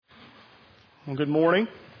Well, good morning.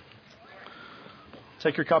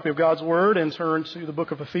 Take your copy of God's Word and turn to the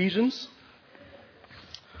book of Ephesians.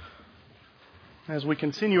 As we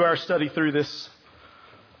continue our study through this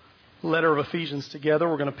letter of Ephesians together,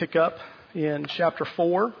 we're going to pick up in chapter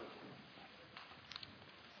 4.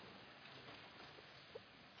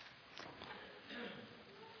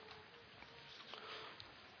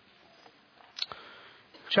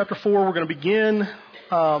 Chapter 4, we're going to begin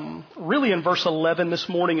really in verse 11 this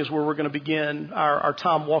morning is where we're going to begin our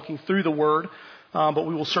time walking through the Word. But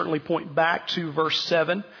we will certainly point back to verse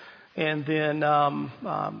 7. And then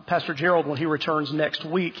Pastor Gerald, when he returns next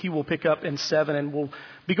week, he will pick up in 7. And we'll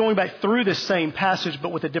be going back through this same passage,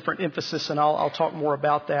 but with a different emphasis. And I'll talk more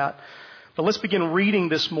about that. But let's begin reading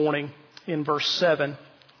this morning in verse 7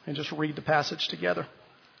 and just read the passage together.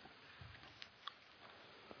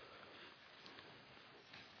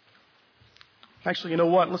 Actually, you know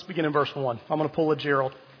what? Let's begin in verse 1. I'm going to pull a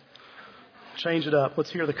Gerald. Change it up. Let's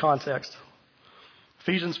hear the context.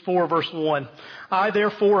 Ephesians 4, verse 1. I,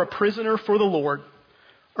 therefore, a prisoner for the Lord,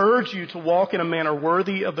 urge you to walk in a manner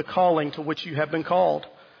worthy of the calling to which you have been called,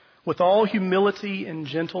 with all humility and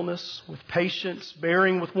gentleness, with patience,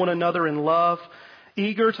 bearing with one another in love,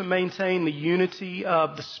 eager to maintain the unity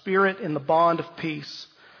of the Spirit in the bond of peace.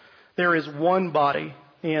 There is one body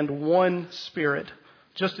and one Spirit,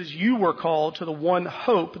 just as you were called to the one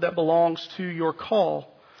hope that belongs to your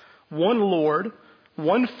call. One Lord,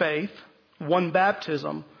 one faith, one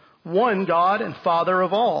baptism, one God and Father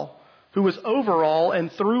of all, who is over all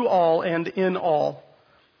and through all and in all.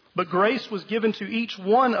 But grace was given to each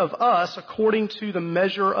one of us according to the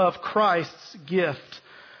measure of Christ's gift.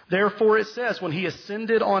 Therefore it says, when he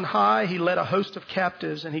ascended on high, he led a host of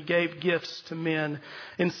captives and he gave gifts to men.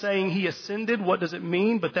 In saying he ascended, what does it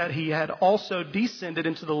mean? But that he had also descended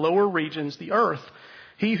into the lower regions, the earth.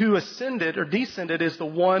 He who ascended or descended is the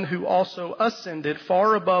one who also ascended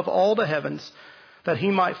far above all the heavens, that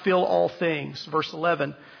he might fill all things. Verse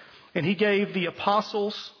 11. And he gave the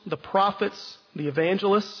apostles, the prophets, the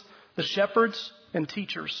evangelists, the shepherds, and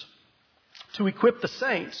teachers to equip the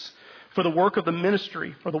saints for the work of the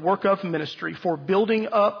ministry, for building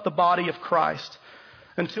up the body of Christ,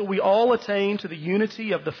 until we all attain to the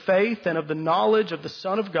unity of the faith and of the knowledge of the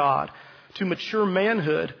Son of God, to mature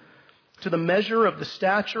manhood, to the measure of the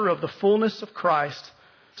stature of the fullness of Christ,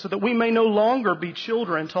 so that we may no longer be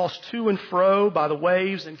children tossed to and fro by the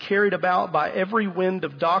waves and carried about by every wind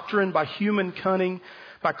of doctrine, by human cunning,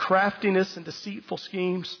 by craftiness and deceitful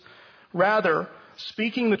schemes. Rather,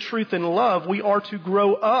 speaking the truth in love, we are to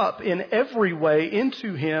grow up in every way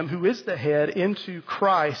into Him who is the head, into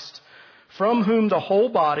Christ, from whom the whole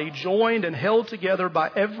body, joined and held together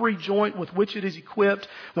by every joint with which it is equipped,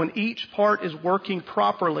 when each part is working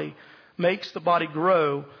properly, makes the body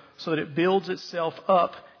grow so that it builds itself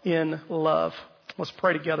up in love. Let's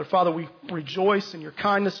pray together. Father, we rejoice in your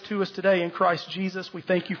kindness to us today in Christ Jesus. We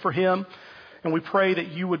thank you for Him, and we pray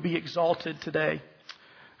that you would be exalted today.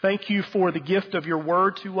 Thank you for the gift of your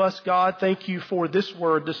word to us, God. Thank you for this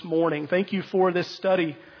word this morning. Thank you for this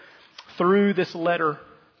study through this letter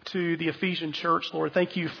to the Ephesian church, Lord.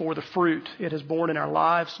 Thank you for the fruit it has borne in our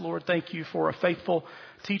lives, Lord. Thank you for a faithful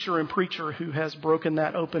teacher and preacher who has broken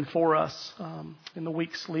that open for us in the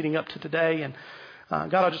weeks leading up to today. And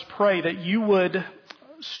God, I just pray that you would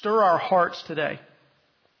stir our hearts today.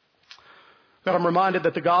 God, I'm reminded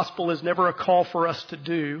that the gospel is never a call for us to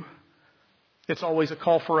do. It's always a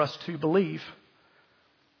call for us to believe.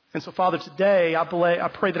 And so, Father, today I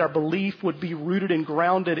pray that our belief would be rooted and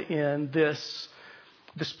grounded in this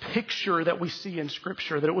picture that we see in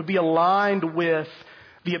Scripture, that it would be aligned with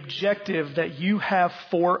the objective that you have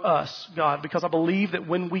for us, God, because I believe that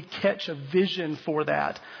when we catch a vision for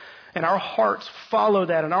that, and our hearts follow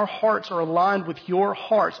that, and our hearts are aligned with your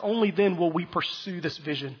hearts, only then will we pursue this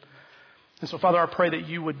vision. And so, Father, I pray that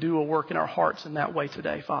you would do a work in our hearts in that way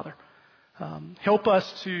today, Father. Help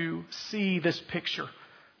us to see this picture,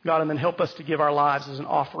 God, and then help us to give our lives as an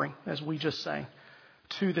offering, as we just sang,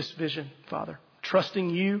 to this vision, Father. Trusting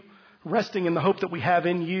you, resting in the hope that we have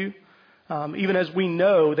in you, even as we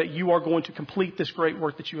know that you are going to complete this great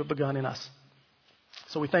work that you have begun in us.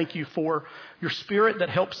 So we thank you for your Spirit that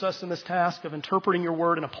helps us in this task of interpreting your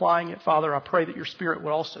word and applying it. Father, I pray that your Spirit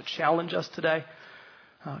would also challenge us today.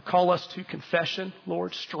 Call us to confession,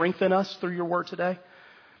 Lord. Strengthen us through your word today.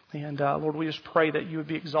 And Lord, we just pray that you would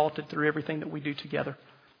be exalted through everything that we do together.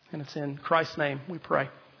 And it's in Christ's name we pray.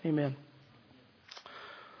 Amen.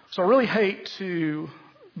 So I really hate to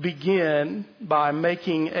begin by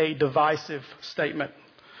making a divisive statement.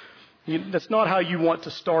 That's not how you want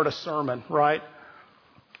to start a sermon, right?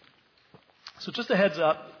 So just a heads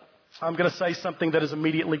up, I'm going to say something that is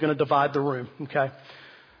immediately going to divide the room, okay?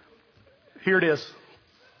 Here it is.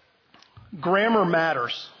 Grammar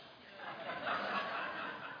matters.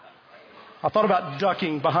 I thought about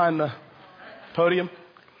ducking behind the podium.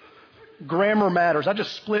 Grammar matters. I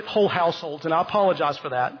just split whole households, and I apologize for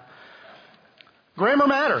that. Grammar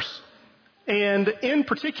matters. And in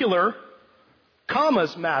particular,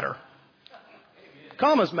 commas matter.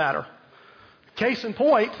 Commas matter. Case in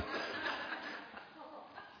point,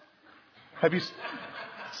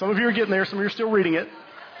 some of you are getting there, some of you are still reading it.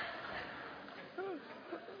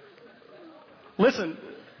 Listen,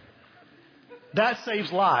 that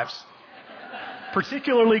saves lives.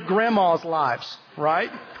 Particularly grandma's lives, right?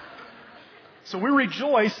 So we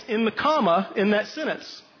rejoice in the comma in that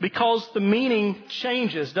sentence because the meaning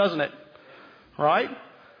changes, doesn't it? Right?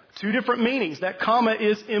 Two different meanings. That comma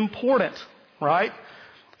is important, right?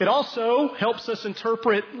 It also helps us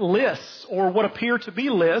interpret lists or what appear to be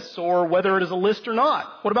lists or whether it is a list or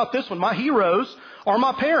not. What about this one? My heroes are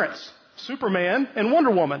my parents, Superman and Wonder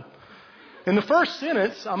Woman. In the first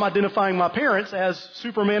sentence, I'm identifying my parents as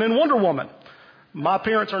Superman and Wonder Woman. My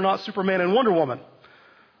parents are not Superman and Wonder Woman.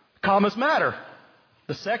 Commas matter.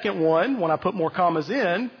 The second one, when I put more commas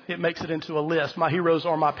in, it makes it into a list. My heroes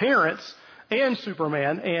are my parents and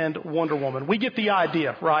Superman and Wonder Woman. We get the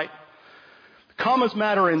idea, right? Commas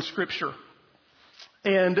matter in Scripture.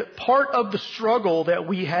 And part of the struggle that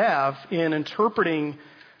we have in interpreting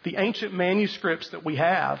the ancient manuscripts that we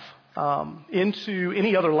have into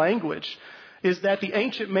any other language is that the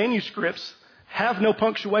ancient manuscripts have no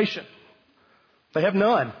punctuation. They have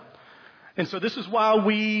none. And so this is why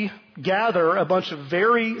we gather a bunch of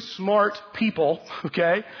very smart people,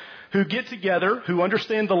 okay, who get together, who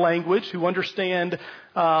understand the language, who understand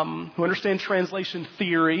translation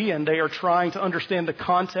theory, and they are trying to understand the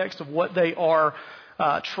context of what they are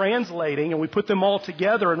translating, and we put them all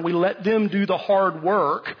together and we let them do the hard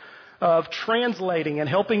work of translating and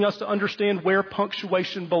helping us to understand where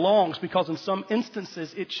punctuation belongs, because in some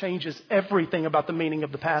instances it changes everything about the meaning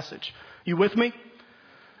of the passage. You with me?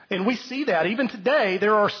 And we see that even today.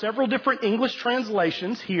 There are several different English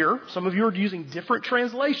translations here. Some of you are using different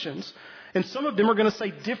translations, and some of them are going to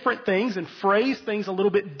say different things and phrase things a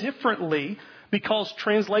little bit differently because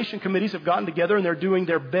translation committees have gotten together and they're doing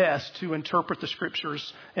their best to interpret the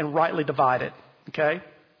Scriptures and rightly divide it. Okay?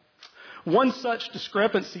 One such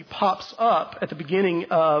discrepancy pops up at the beginning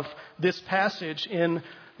of this passage in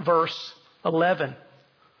verse 11.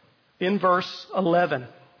 In verse 11.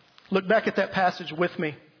 Look back at that passage with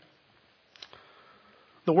me.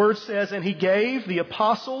 The word says, "And he gave the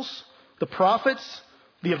apostles, the prophets,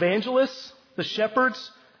 the evangelists, the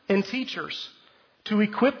shepherds, and teachers to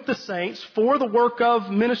equip the saints for the work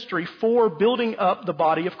of ministry, for building up the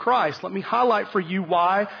body of Christ." Let me highlight for you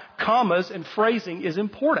why commas and phrasing is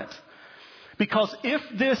important. Because if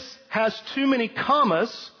this has too many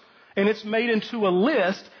commas and it's made into a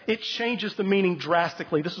list, it changes the meaning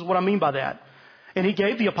drastically. This is what I mean by that. "And he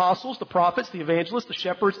gave the apostles, the prophets, the evangelists, the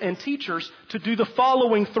shepherds, and teachers to do the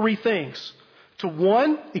following three things. To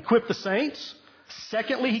one, equip the saints.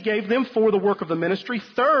 Secondly, he gave them for the work of the ministry.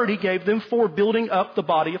 Third, he gave them for building up the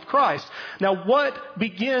body of Christ." Now, what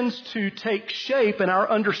begins to take shape in our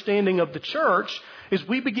understanding of the church is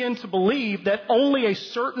we begin to believe that only a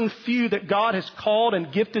certain few that God has called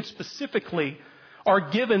and gifted specifically are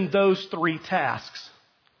given those three tasks.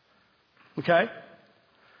 Okay?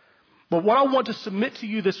 But what I want to submit to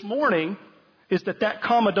you this morning is that that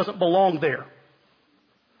comma doesn't belong there.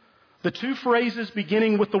 The two phrases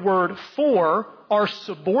beginning with the word "for" are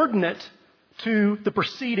subordinate to the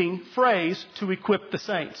preceding phrase, "to equip the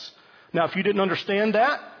saints." Now, if you didn't understand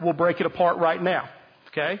that, we'll break it apart right now.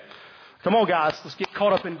 Okay? Come on, guys. Let's get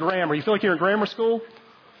caught up in grammar. You feel like you're in grammar school?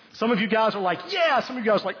 Some of you guys are like, yeah. Some of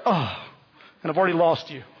you guys are like, oh. And I've already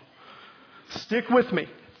lost you. Stick with me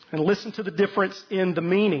and listen to the difference in the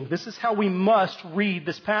meaning. This is how we must read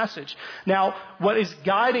this passage. Now, what is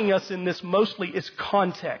guiding us in this mostly is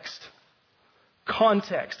context.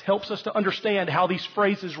 Context helps us to understand how these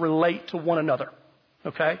phrases relate to one another.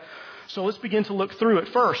 Okay? So let's begin to look through it.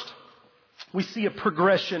 First, we see a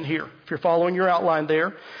progression here, if you're following your outline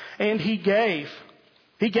there. And he gave.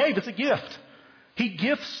 He gave. It's a gift. He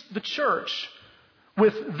gifts the church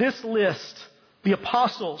with this list: the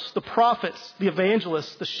apostles, the prophets, the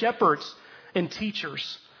evangelists, the shepherds, and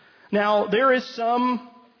teachers. Now, there is some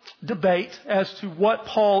debate as to what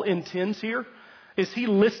Paul intends here. Is he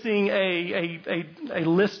listing a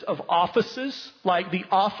list of offices, like the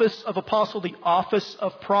office of apostle, the office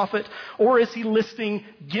of prophet, or is he listing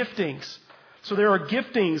giftings? So there are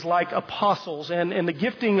giftings like apostles and the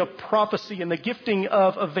gifting of prophecy and the gifting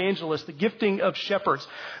of evangelists, the gifting of shepherds.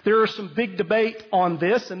 There are some big debate on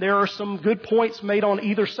this, and there are some good points made on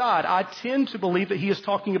either side. I tend to believe that he is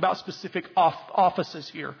talking about specific offices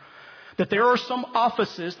here. That there are some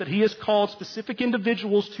offices that he has called specific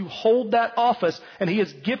individuals to hold that office, and he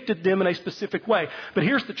has gifted them in a specific way. But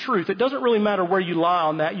here's the truth. It doesn't really matter where you lie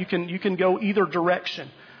on that. You can go either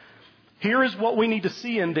direction. Here is what we need to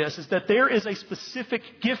see in this, is that there is a specific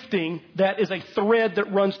gifting that is a thread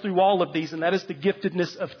that runs through all of these, and that is the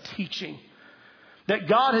giftedness of teaching. That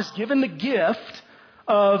God has given the gift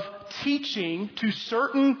of teaching to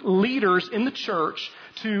certain leaders in the church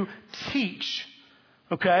to teach.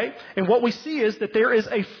 Okay? And what we see is that there is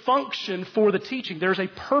a function for the teaching. There's a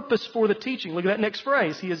purpose for the teaching. Look at that next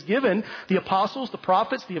phrase. He has given the apostles, the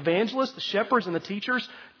prophets, the evangelists, the shepherds, and the teachers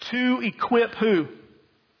to equip who?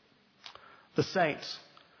 The saints.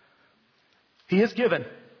 He has given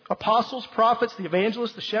apostles, prophets, the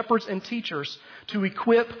evangelists, the shepherds, and teachers to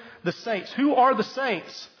equip the saints. Who are the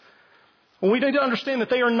saints? Well, we need to understand that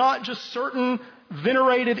they are not just certain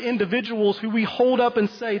venerated individuals who we hold up and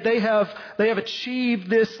say they have achieved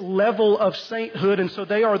this level of sainthood, and so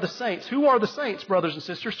they are the saints. Who are the saints, brothers and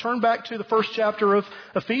sisters? Turn back to the first chapter of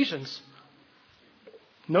Ephesians.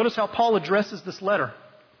 Notice how Paul addresses this letter.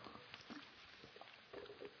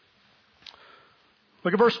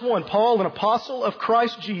 Look at verse 1. Paul, an apostle of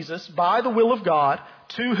Christ Jesus, by the will of God,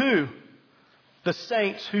 to who? The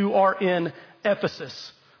saints who are in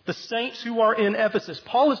Ephesus. The saints who are in Ephesus.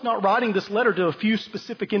 Paul is not writing this letter to a few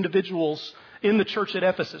specific individuals in the church at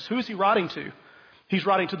Ephesus. Who is he writing to? He's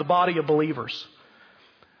writing to the body of believers.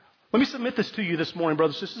 Let me submit this to you this morning,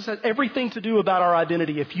 brothers and sisters. This has everything to do about our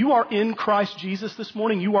identity. If you are in Christ Jesus this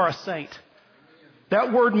morning, you are a saint.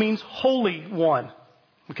 That word means holy one.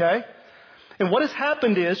 Okay? And what has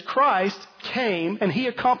happened is Christ came and He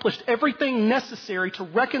accomplished everything necessary to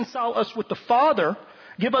reconcile us with the Father,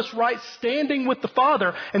 give us right standing with the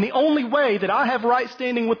Father. And the only way that I have right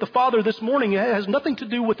standing with the Father this morning, it has nothing to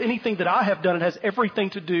do with anything that I have done. It has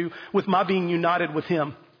everything to do with my being united with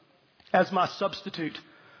Him as my substitute.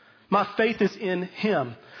 My faith is in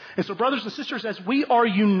Him. And so, brothers and sisters, as we are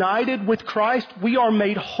united with Christ, we are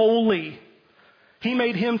made holy. He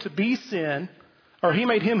made Him to be sin. Or He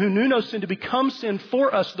made Him who knew no sin to become sin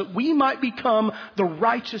for us, that we might become the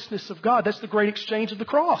righteousness of God. That's the great exchange of the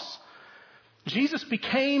cross. Jesus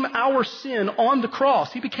became our sin on the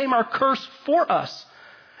cross. He became our curse for us.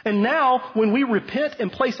 And now, when we repent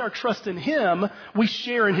and place our trust in Him, we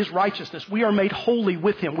share in His righteousness. We are made holy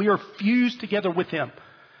with Him. We are fused together with Him.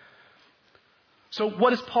 So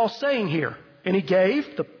what is Paul saying here? And he gave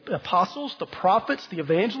the apostles, the prophets, the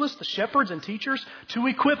evangelists, the shepherds and teachers to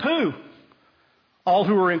equip who? All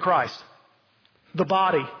who are in Christ. The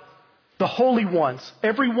body. The holy ones.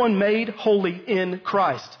 Everyone made holy in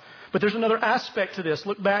Christ. But there's another aspect to this.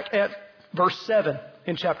 Look back at verse 7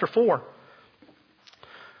 in chapter 4.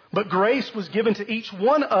 But grace was given to each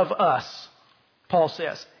one of us, Paul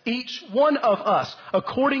says. Each one of us,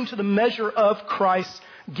 according to the measure of Christ's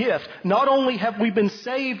gift. Not only have we been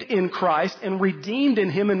saved in Christ and redeemed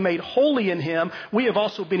in Him and made holy in Him, we have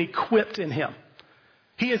also been equipped in Him.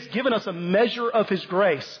 He has given us a measure of His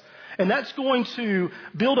grace. And that's going to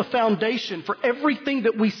build a foundation for everything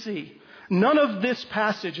that we see. None of this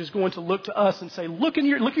passage is going to look to us and say, look at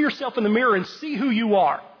yourself in the mirror and see who you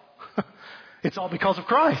are. It's all because of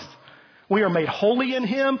Christ. We are made holy in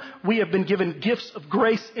Him. We have been given gifts of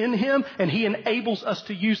grace in Him, and He enables us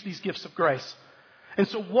to use these gifts of grace. And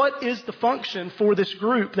so what is the function for this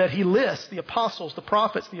group that he lists? The apostles, the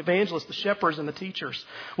prophets, the evangelists, the shepherds, and the teachers.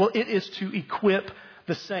 Well, it is to equip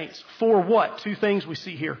the saints. For what? Two things we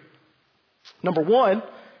see here. Number one,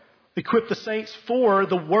 equip the saints for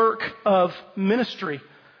the work of ministry.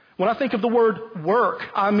 When I think of the word work,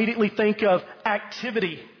 I immediately think of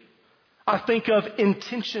activity. I think of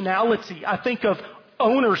intentionality. I think of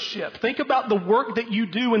ownership. Think about the work that you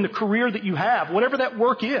do in the career that you have, whatever that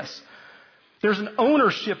work is. There's an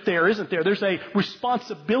ownership there, isn't there? There's a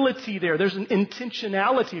responsibility there. There's an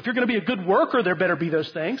intentionality. If you're going to be a good worker, there better be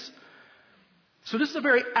those things. So this is a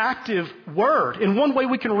very active word. In one way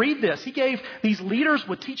we can read this. He gave these leaders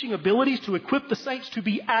with teaching abilities to equip the saints to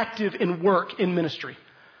be active in work, in ministry.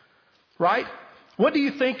 Right? What do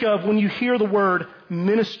you think of when you hear the word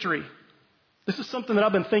ministry? This is something that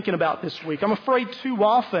I've been thinking about this week. I'm afraid too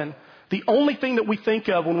often the only thing that we think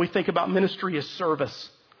of when we think about ministry is service.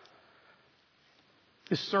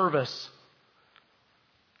 Is service.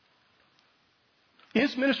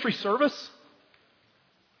 Is ministry service?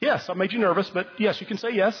 Yes, I made you nervous, but yes, you can say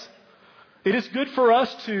yes. It is good for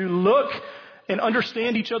us to look and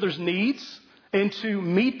understand each other's needs, and to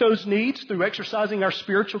meet those needs through exercising our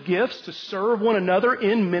spiritual gifts to serve one another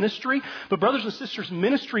in ministry. But brothers and sisters,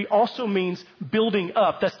 ministry also means building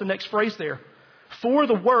up. That's the next phrase there. For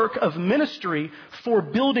the work of ministry, for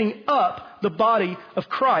building up the body of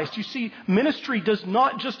Christ. You see, ministry does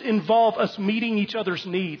not just involve us meeting each other's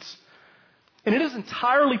needs. And it is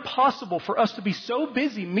entirely possible for us to be so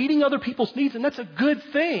busy meeting other people's needs, and that's a good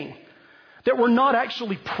thing, that we're not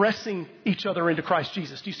actually pressing each other into Christ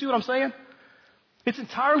Jesus. Do you see what I'm saying? It's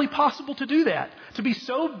entirely possible to do that. To be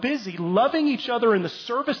so busy loving each other in the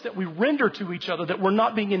service that we render to each other that we're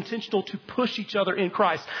not being intentional to push each other in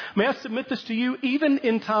Christ. May I submit this to you? Even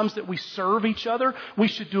in times that we serve each other, we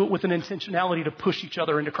should do it with an intentionality to push each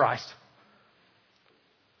other into Christ.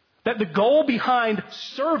 That the goal behind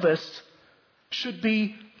service should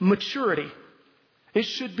be maturity. It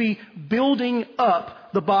should be building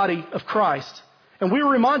up the body of Christ. And we are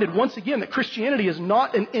reminded once again that Christianity is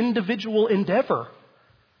not an individual endeavor.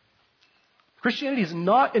 Christianity is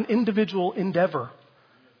not an individual endeavor.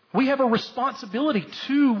 We have a responsibility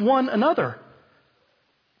to one another.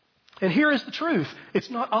 And here is the truth.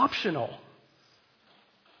 It's not optional.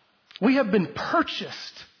 We have been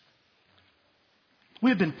purchased.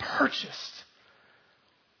 We have been purchased.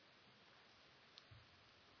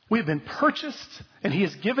 We have been purchased, and He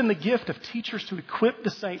has given the gift of teachers to equip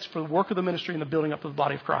the saints for the work of the ministry and the building up of the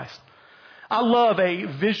body of Christ. I love a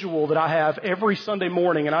visual that I have every Sunday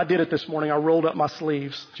morning, and I did it this morning. I rolled up my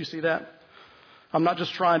sleeves. Did you see that? I'm not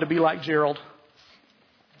just trying to be like Gerald.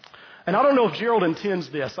 And I don't know if Gerald intends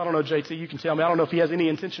this. I don't know, JT, you can tell me. I don't know if he has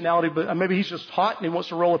any intentionality, but maybe he's just hot and he wants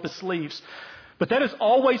to roll up his sleeves. But that has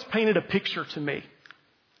always painted a picture to me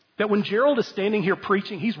that when Gerald is standing here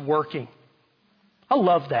preaching, he's working. I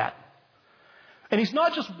love that. And he's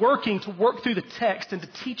not just working to work through the text and to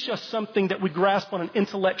teach us something that we grasp on an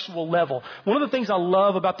intellectual level. One of the things I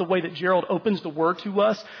love about the way that Gerald opens the Word to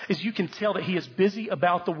us is you can tell that he is busy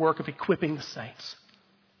about the work of equipping the saints.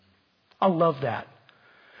 I love that.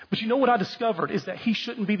 But you know what I discovered is that he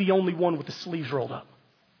shouldn't be the only one with the sleeves rolled up.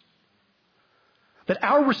 That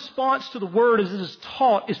our response to the Word as it is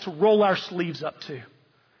taught is to roll our sleeves up too.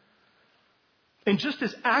 And just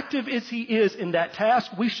as active as he is in that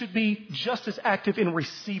task, we should be just as active in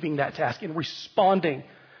receiving that task, in responding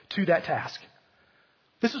to that task.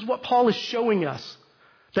 This is what Paul is showing us,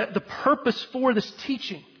 that the purpose for this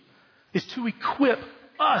teaching is to equip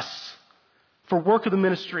us for work of the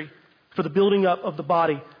ministry, for the building up of the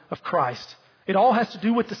body of Christ. It all has to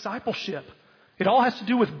do with discipleship. It all has to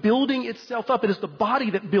do with building itself up. It is the body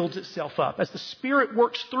that builds itself up. As the Spirit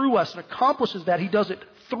works through us and accomplishes that, He does it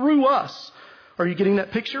through us. Are you getting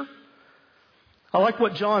that picture? I like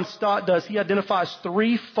what John Stott does. He identifies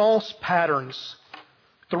three false patterns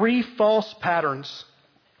that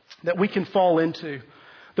we can fall into.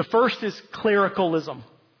 The first is clericalism.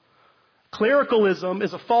 Clericalism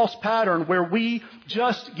is a false pattern where we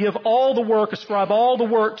just give all the work, ascribe all the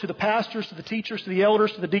work to the pastors, to the teachers, to the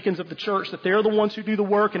elders, to the deacons of the church, that they're the ones who do the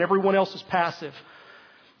work and everyone else is passive.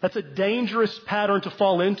 That's a dangerous pattern to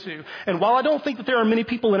fall into. And while I don't think that there are many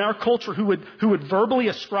people in our culture who would verbally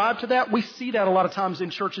ascribe to that, we see that a lot of times in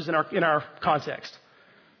churches in our context.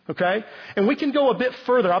 Okay? And we can go a bit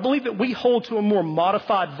further. I believe that we hold to a more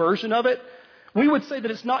modified version of it. We would say that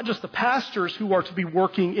it's not just the pastors who are to be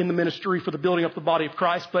working in the ministry for the building up the body of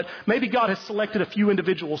Christ, but maybe God has selected a few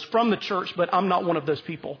individuals from the church, but I'm not one of those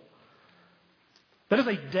people. That is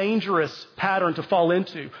a dangerous pattern to fall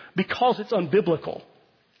into because it's unbiblical.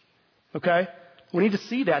 Okay? We need to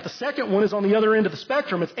see that. The second one is on the other end of the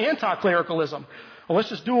spectrum. It's anti-clericalism. Well, let's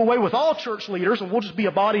just do away with all church leaders and we'll just be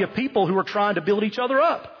a body of people who are trying to build each other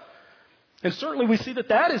up. And certainly we see that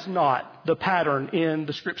that is not the pattern in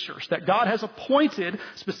the Scriptures, that God has appointed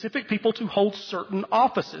specific people to hold certain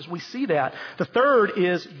offices. We see that. The third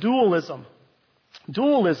is dualism.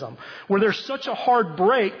 Dualism, where there's such a hard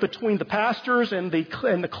break between the pastors and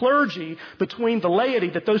the clergy, between the laity,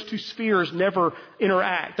 that those two spheres never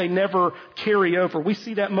interact. They never carry over. We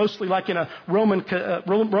see that mostly like in a Roman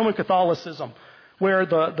Catholicism, where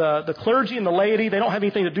the clergy and the laity, they don't have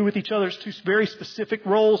anything to do with each other. It's two very specific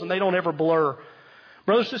roles, and they don't ever blur.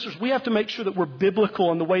 Brothers and sisters, we have to make sure that we're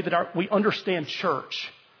biblical in the way that we understand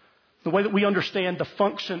church. The way that we understand the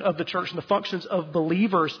function of the church and the functions of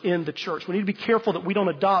believers in the church. We need to be careful that we don't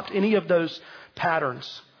adopt any of those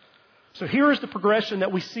patterns. So here is the progression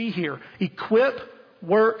that we see here. Equip,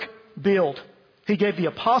 work, build. He gave the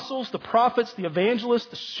apostles, the prophets, the evangelists,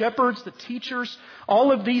 the shepherds, the teachers.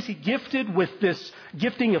 All of these He gifted with this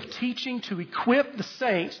gifting of teaching to equip the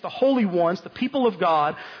saints, the holy ones, the people of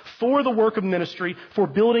God, for the work of ministry, for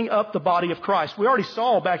building up the body of Christ. We already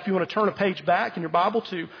saw back, if you want to turn a page back in your Bible,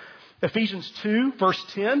 to Ephesians 2, verse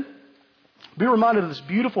 10. Be reminded of this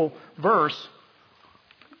beautiful verse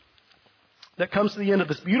that comes to the end of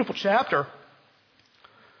this beautiful chapter.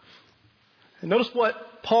 And notice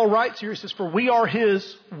what Paul writes here. He says, for we are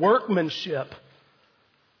his workmanship.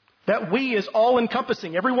 That we is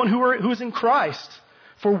all-encompassing, everyone who is in Christ.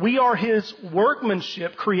 For we are his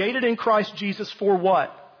workmanship, created in Christ Jesus for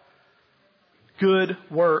what? Good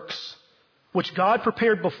works, which God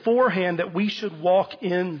prepared beforehand that we should walk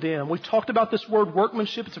in them. We've talked about this word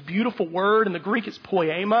workmanship. It's a beautiful word. In the Greek, it's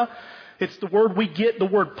poema. It's the word we get the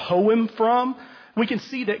word poem from. We can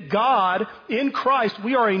see that God, in Christ,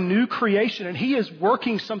 we are a new creation, and he is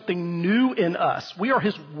working something new in us. We are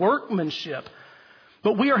his workmanship.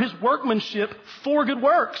 But we are his workmanship for good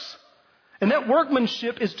works. And that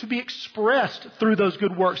workmanship is to be expressed through those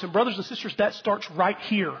good works. And brothers and sisters, that starts right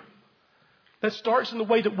here. That starts in the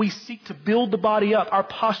way that we seek to build the body up, our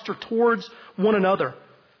posture towards one another.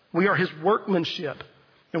 We are his workmanship,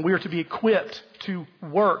 and we are to be equipped to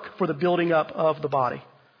work for the building up of the body.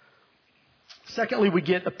 Secondly, we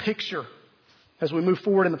get a picture as we move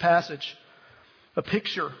forward in the passage. A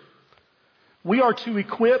picture. We are to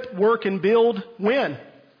equip, work, and build when?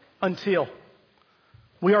 Until.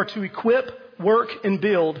 We are to equip, work, and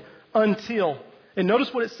build until. And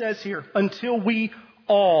notice what it says here. Until we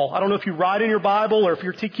all. I don't know if you write in your Bible or if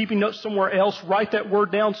you're keeping notes somewhere else, write that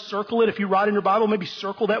word down, circle it. If you write in your Bible, maybe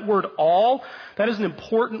circle that word all. That is an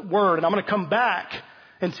important word. And I'm going to come back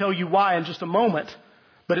and tell you why in just a moment.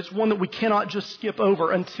 But it's one that we cannot just skip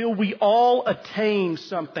over. Until we all attain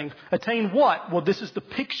something. Attain what? Well, this is the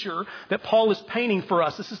picture that Paul is painting for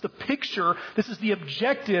us. This is the picture, this is the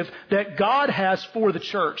objective that God has for the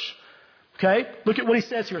church. Okay? Look at what he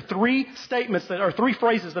says here. 3 statements that are 3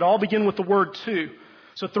 phrases that all begin with the word to.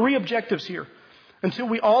 So 3 objectives here. Until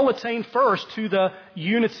we all attain first to the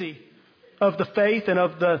unity of the faith and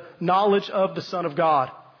of the knowledge of the Son of God.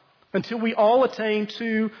 Until we all attain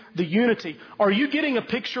to the unity. Are you getting a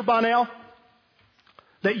picture by now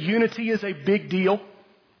that unity is a big deal?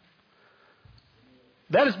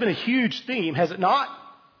 That has been a huge theme, has it not?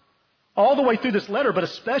 All the way through this letter, but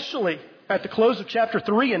especially at the close of chapter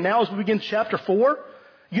 3 and now as we begin chapter 4,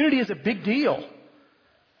 unity is a big deal.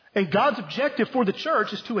 And God's objective for the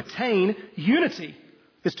church is to attain unity.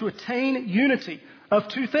 Is to attain unity of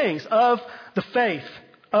 2 things. Of the faith.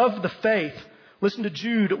 Of the faith. Listen to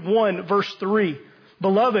Jude 1 verse 3.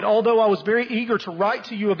 Beloved, although I was very eager to write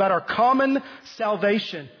to you about our common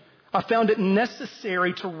salvation, I found it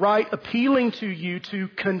necessary to write appealing to you to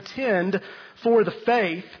contend for the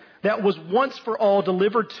faith that was once for all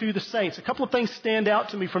delivered to the saints. A couple of things stand out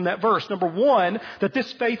to me from that verse. Number 1, that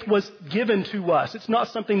this faith was given to us. It's not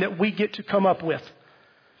something that we get to come up with.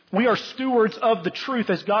 We are stewards of the truth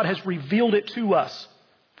as God has revealed it to us.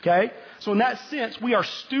 Okay? So in that sense, we are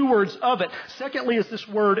stewards of it. Secondly is this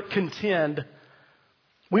word contend.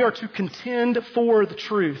 We are to contend for the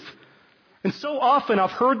truth. And so often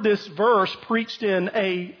I've heard this verse preached in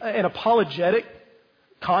an apologetic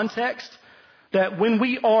context, that when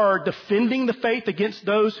we are defending the faith against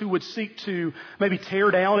those who would seek to maybe tear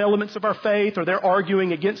down elements of our faith, or they're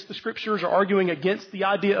arguing against the scriptures or arguing against the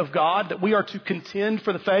idea of God, that we are to contend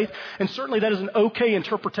for the faith. And certainly that is an okay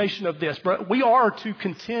interpretation of this, but we are to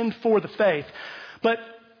contend for the faith. But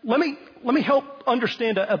let me help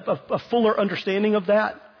understand a fuller understanding of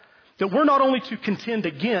that. That we're not only to contend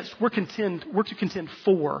against, we're to contend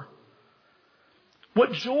for.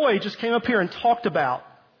 What Joy just came up here and talked about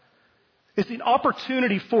is an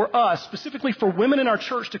opportunity for us, specifically for women in our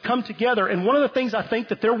church, to come together. And one of the things I think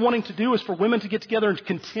that they're wanting to do is for women to get together and to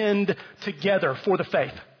contend together for the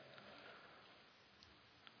faith.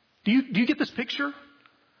 Do you get this picture?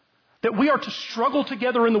 That we are to struggle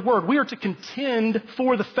together in the Word. We are to contend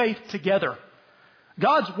for the faith together.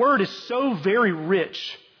 God's Word is so very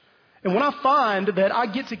rich. And when I find that I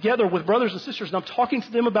get together with brothers and sisters and I'm talking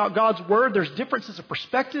to them about God's Word, there's differences of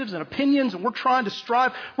perspectives and opinions, and we're trying to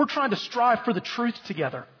strive for the truth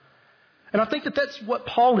together. And I think that that's what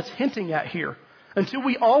Paul is hinting at here. Until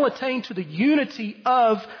we all attain to the unity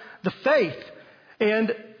of the faith.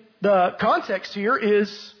 And the context here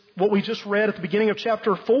is what we just read at the beginning of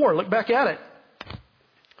chapter 4. Look back at it.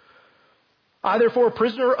 I, therefore, a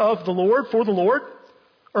prisoner of the Lord, for the Lord,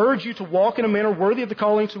 urge you to walk in a manner worthy of the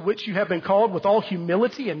calling to which you have been called, with all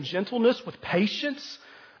humility and gentleness, with patience,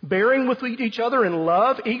 bearing with each other in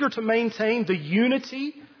love, eager to maintain the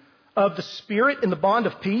unity of the Spirit in the bond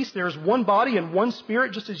of peace. There is one body and one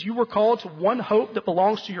Spirit, just as you were called to one hope that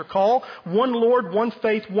belongs to your call, one Lord, one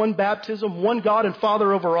faith, one baptism, one God and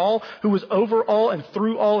Father over all, who is over all and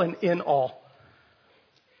through all and in all.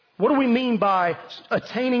 What do we mean by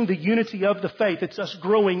attaining the unity of the faith? It's us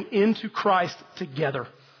growing into Christ together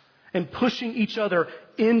and pushing each other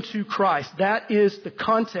into Christ. That is the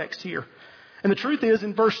context here. And the truth is,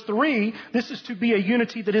 in verse 3, this is to be a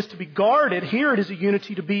unity that is to be guarded. Here it is a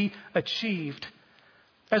unity to be achieved.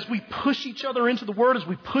 As we push each other into the Word, as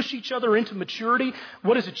we push each other into maturity,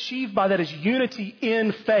 what is achieved by that is unity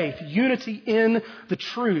in faith, unity in the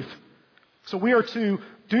truth. So we are to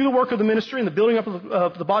do the work of the ministry and the building up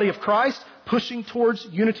of the body of Christ, pushing towards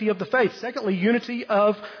unity of the faith. Secondly, unity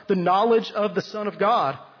of the knowledge of the Son of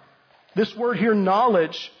God. This word here,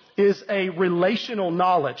 knowledge, is a relational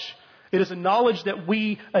knowledge. It is a knowledge that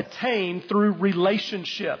we attain through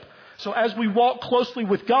relationship. So as we walk closely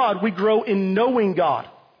with God, we grow in knowing God.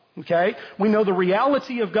 Okay? We know the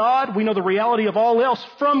reality of God. We know the reality of all else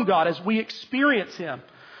from God as we experience Him.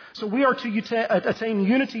 So we are to attain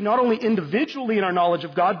unity not only individually in our knowledge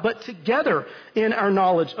of God, but together in our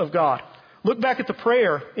knowledge of God. Look back at the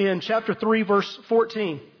prayer in chapter 3, verse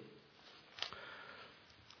 14.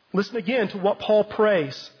 Listen again to what Paul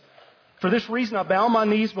prays. For this reason I bow my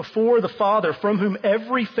knees before the Father, from whom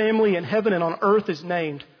every family in heaven and on earth is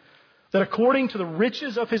named, that according to the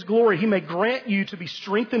riches of His glory He may grant you to be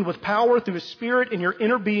strengthened with power through His Spirit in your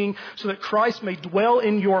inner being, so that Christ may dwell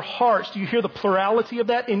in your hearts. Do you hear the plurality of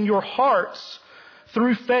that? In your hearts,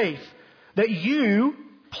 through faith, that you,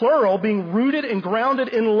 plural, being rooted and grounded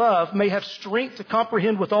in love, may have strength to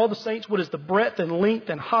comprehend with all the saints what is the breadth and length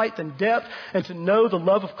and height and depth, and to know the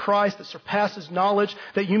love of Christ that surpasses knowledge,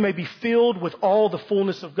 that you may be filled with all the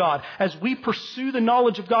fullness of God. As we pursue the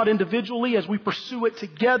knowledge of God individually, as we pursue it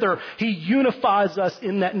together, He unifies us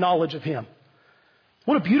in that knowledge of Him.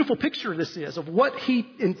 What a beautiful picture this is of what He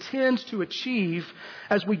intends to achieve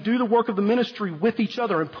as we do the work of the ministry with each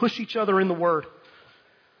other and push each other in the Word.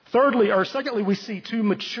 Secondly, we see to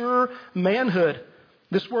mature manhood.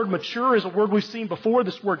 This word mature is a word we've seen before.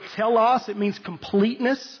 This word telos, it means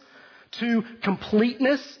completeness. To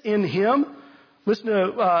completeness in Him. Listen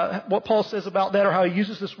to what Paul says about that, or how he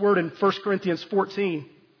uses this word in 1 Corinthians 14.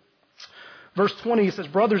 Verse 20, he says,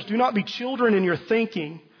 brothers, do not be children in your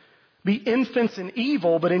thinking. Be infants in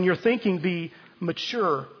evil, but in your thinking be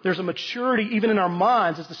mature. There's a maturity even in our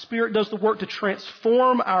minds as the Spirit does the work to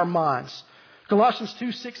transform our minds. Colossians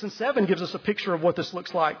 2, 6 and 7 gives us a picture of what this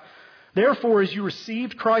looks like. Therefore, as you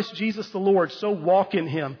received Christ Jesus the Lord, so walk in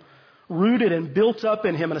Him, rooted and built up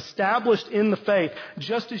in Him and established in the faith,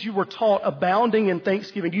 just as you were taught, abounding in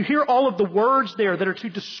thanksgiving. Do you hear all of the words there that are to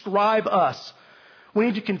describe us? We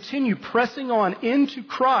need to continue pressing on into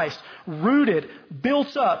Christ, rooted,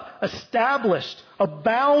 built up, established,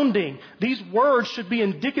 abounding. These words should be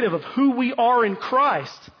indicative of who we are in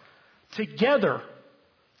Christ together.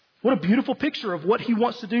 What a beautiful picture of what He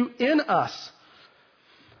wants to do in us.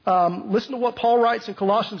 Listen to what Paul writes in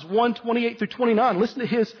Colossians 1, 28 through 29. Listen to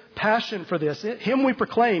his passion for this. Him we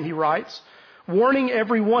proclaim, he writes, warning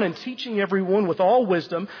everyone and teaching everyone with all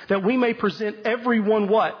wisdom, that we may present everyone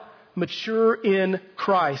what? Mature in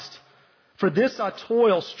Christ. For this I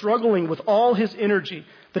toil, struggling with all His energy,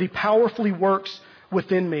 that He powerfully works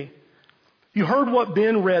within me. You heard what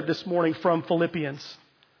Ben read this morning from Philippians.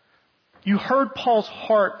 You heard Paul's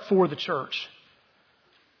heart for the church.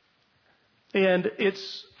 And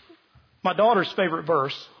it's my daughter's favorite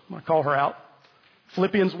verse. I'm going to call her out.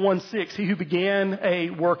 Philippians 1:6. He who began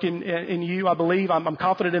a work in you, I believe, I'm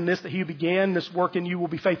confident in this, that He who began this work in you will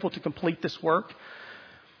be faithful to complete this work.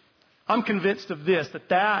 I'm convinced of this,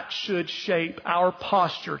 that should shape our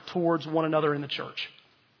posture towards one another in the church.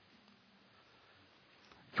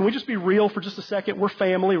 Can we just be real for just a second? We're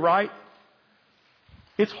family, right?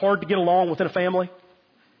 It's hard to get along within a family.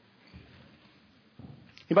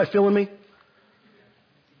 Anybody feeling me?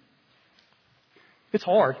 It's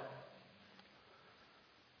hard.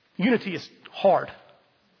 Unity is hard.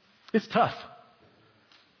 It's tough.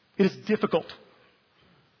 It is difficult.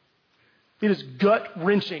 It is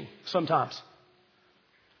gut-wrenching sometimes.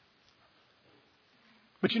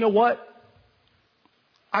 But you know what?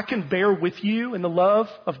 I can bear with you in the love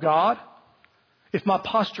of God if my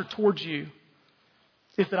posture towards you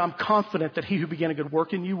is that I'm confident that He who began a good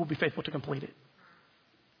work in you will be faithful to complete it.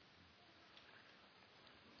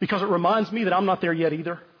 Because it reminds me that I'm not there yet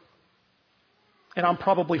either. And I'm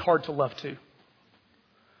probably hard to love too.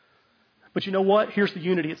 But you know what? Here's the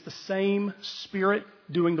unity. It's the same Spirit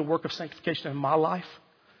doing the work of sanctification in my life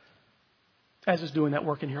as is doing that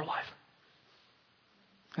work in your life.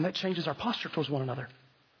 And that changes our posture towards one another.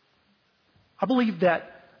 I believe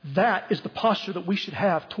that is the posture that we should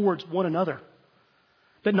have towards one another.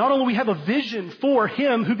 That not only we have a vision for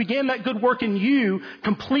Him who began that good work in you,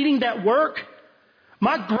 completing that work,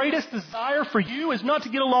 My greatest desire for you is not to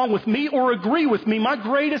get along with me or agree with me. My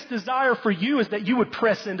greatest desire for you is that you would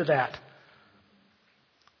press into that.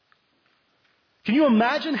 Can you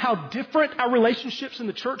imagine how different our relationships in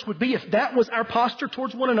the church would be if that was our posture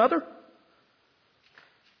towards one another?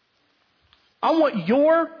 I want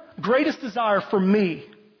your greatest desire for me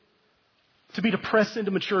to be to press into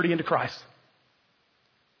maturity into Christ.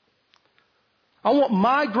 I want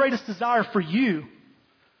my greatest desire for you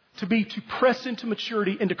to be to press into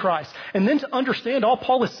maturity into Christ. And then to understand all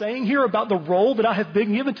Paul is saying here about the role that I have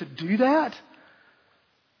been given to do that.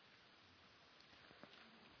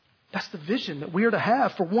 That's the vision that we are to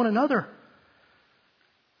have for one another.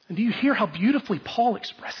 And do you hear how beautifully Paul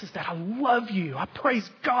expresses that? I love you. I praise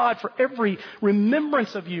God for every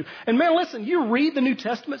remembrance of you. And man, listen, you read the New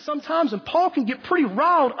Testament sometimes and Paul can get pretty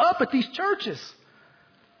riled up at these churches.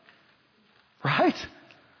 Right?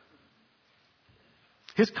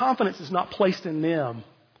 His confidence is not placed in them.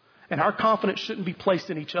 And our confidence shouldn't be placed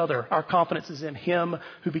in each other. Our confidence is in Him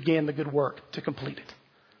who began the good work to complete it.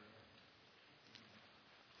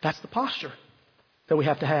 That's the posture that we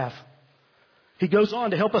have to have. He goes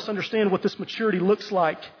on to help us understand what this maturity looks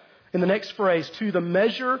like in the next phrase, to the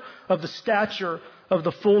measure of the stature of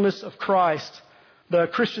the fullness of Christ. The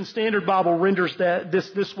Christian Standard Bible renders that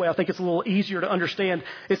this way. I think it's a little easier to understand.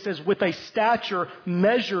 It says, with a stature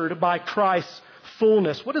measured by Christ's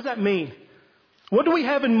fullness. What does that mean? What do we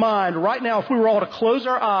have in mind right now if we were all to close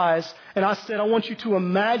our eyes and I said, I want you to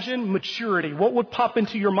imagine maturity? What would pop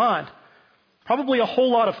into your mind? Probably a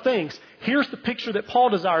whole lot of things. Here's the picture that Paul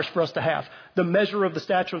desires for us to have. The measure of the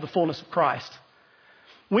stature of the fullness of Christ.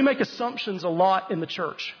 We make assumptions a lot in the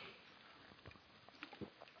church.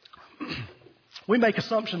 We make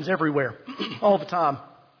assumptions everywhere, all the time.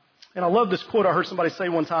 And I love this quote I heard somebody say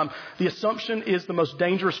one time. The assumption is the most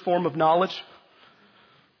dangerous form of knowledge.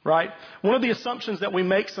 Right? One of the assumptions that we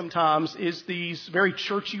make sometimes is these very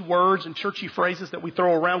churchy words and churchy phrases that we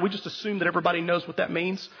throw around. We just assume that everybody knows what that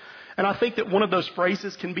means. And I think that one of those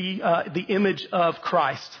phrases can be the image of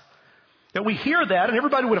Christ. That we hear that and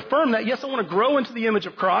everybody would affirm that, yes, I want to grow into the image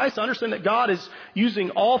of Christ. I understand that God is using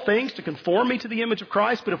all things to conform me to the image of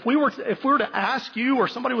Christ. But if we were to ask you, or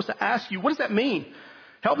somebody was to ask you, what does that mean?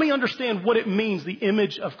 Help me understand what it means, the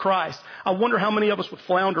image of Christ. I wonder how many of us would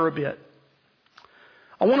flounder a bit.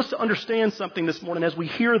 I want us to understand something this morning as we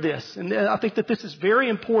hear this. And I think that this is very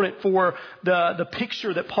important for the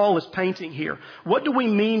picture that Paul is painting here. What do we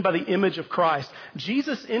mean by the image of Christ?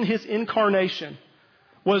 Jesus in His incarnation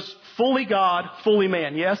was fully God, fully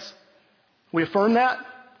man. Yes? We affirm that?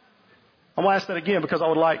 I'm going to ask that again because I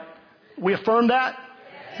would like. We affirm that?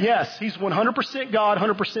 Yes. He's 100% God,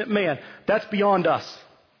 100% man. That's beyond us.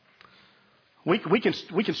 We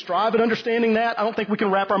can strive at understanding that. I don't think we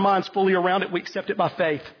can wrap our minds fully around it. We accept it by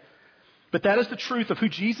faith. But that is the truth of who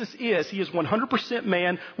Jesus is. He is 100%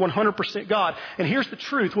 man, 100% God. And here's the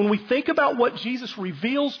truth. When we think about what Jesus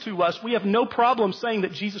reveals to us, we have no problem saying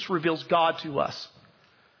that Jesus reveals God to us.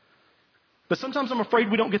 But sometimes I'm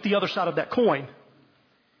afraid we don't get the other side of that coin.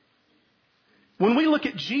 When we look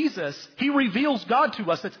at Jesus, He reveals God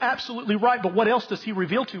to us. That's absolutely right. But what else does He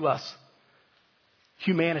reveal to us?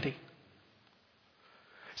 Humanity.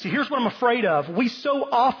 See, here's what I'm afraid of. We so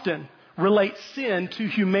often relate sin to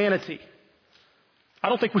humanity. I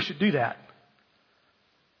don't think we should do that.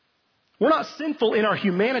 We're not sinful in our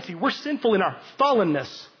humanity. We're sinful in our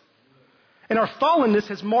fallenness. And our fallenness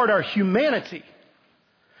has marred our humanity.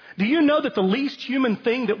 Do you know that the least human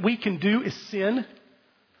thing that we can do is sin?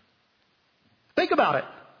 Think about it.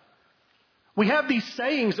 We have these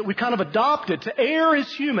sayings that we kind of adopted. To err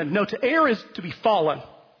is human. No, to err is to be fallen.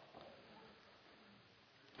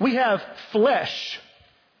 We have flesh.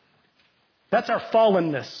 That's our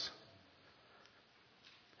fallenness.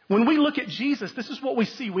 When we look at Jesus, this is what we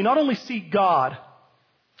see. We not only see God,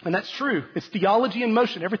 and that's true. It's theology in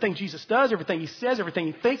motion. Everything Jesus does, everything He says, everything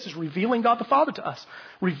He thinks is revealing God the Father to us.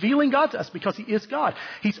 Revealing God to us because He is God.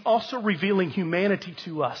 He's also revealing humanity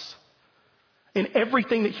to us. In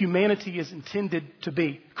everything that humanity is intended to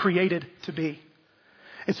be, created to be.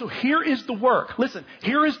 And so here is the work. Listen,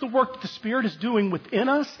 here is the work that the Spirit is doing within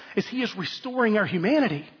us as He is restoring our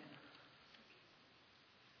humanity.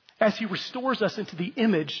 As He restores us into the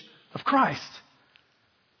image of Christ.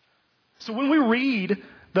 So when we read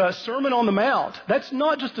the Sermon on the Mount, that's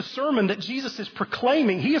not just a sermon that Jesus is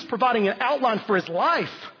proclaiming. He is providing an outline for His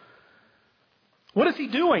life. What is He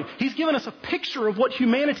doing? He's given us a picture of what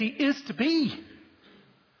humanity is to be.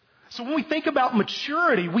 So when we think about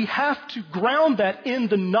maturity, we have to ground that in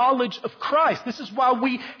the knowledge of Christ. This is why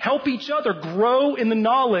we help each other grow in the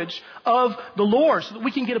knowledge of the Lord, so that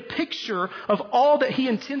we can get a picture of all that He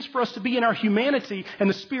intends for us to be in our humanity, and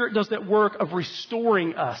the Spirit does that work of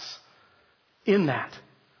restoring us in that.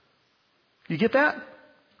 You get that?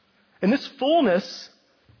 And this fullness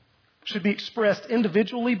should be expressed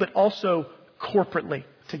individually, but also corporately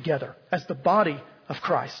together as the body of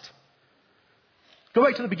Christ. Go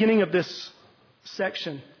back to the beginning of this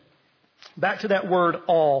section. Back to that word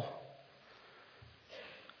all.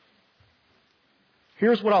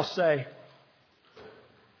 Here's what I'll say.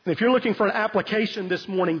 And if you're looking for an application this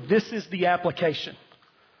morning, this is the application.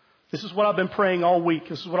 This is what I've been praying all week.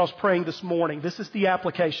 This is what I was praying this morning. This is the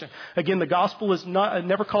application. Again, the gospel is not, it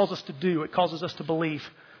never calls us to do, it causes us to believe.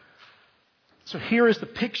 So here is the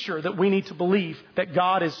picture that we need to believe that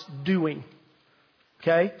God is doing.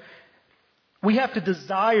 Okay? We have to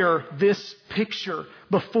desire this picture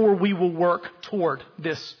before we will work toward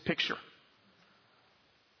this picture.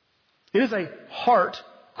 It is a heart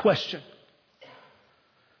question.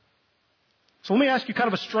 So let me ask you kind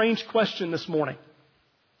of a strange question this morning.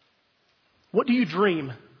 What do you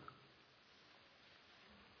dream?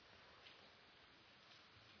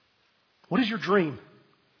 What is your dream?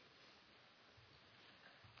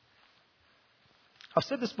 I've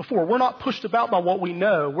said this before. We're not pushed about by what we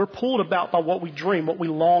know. We're pulled about by what we dream, what we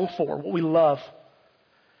long for, what we love.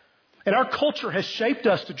 And our culture has shaped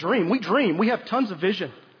us to dream. We dream. We have tons of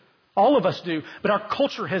vision. All of us do. But our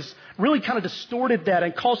culture has really kind of distorted that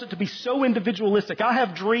and caused it to be so individualistic. I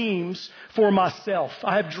have dreams for myself.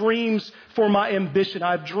 I have dreams for my ambition.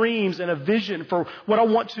 I have dreams and a vision for what I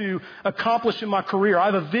want to accomplish in my career. I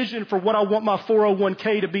have a vision for what I want my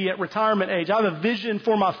 401k to be at retirement age. I have a vision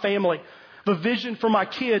for my family. I have a vision for my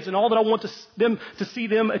kids and all that I want them to see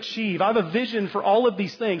them achieve. I have a vision for all of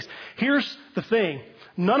these things. Here's the thing.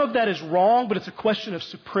 None of that is wrong, but it's a question of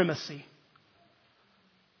supremacy.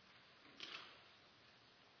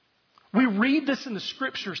 We read this in the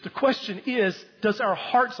Scriptures. The question is, does our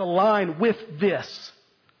hearts align with this?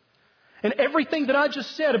 And everything that I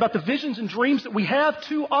just said about the visions and dreams that we have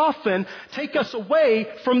too often take us away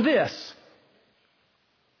from this.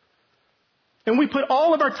 And we put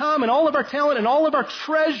all of our time and all of our talent and all of our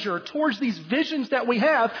treasure towards these visions that we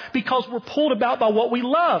have because we're pulled about by what we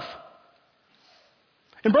love.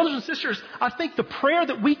 And brothers and sisters, I think the prayer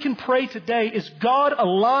that we can pray today is, God,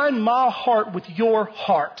 align my heart with your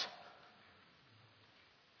heart.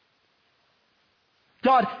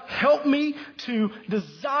 God, help me to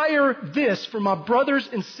desire this for my brothers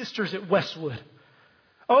and sisters at Westwood.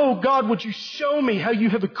 Oh God, would you show me how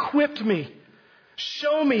you have equipped me?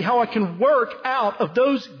 Show me how I can work out of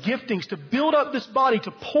those giftings to build up this body,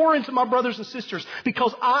 to pour into my brothers and sisters,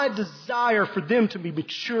 because I desire for them to be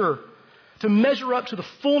mature, to measure up to the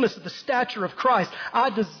fullness of the stature of Christ. I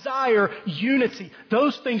desire unity.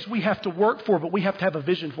 Those things we have to work for, but we have to have a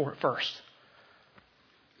vision for it first.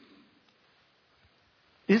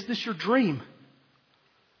 Is this your dream?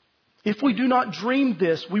 If we do not dream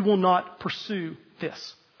this, we will not pursue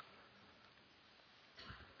this.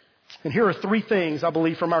 And here are three things, I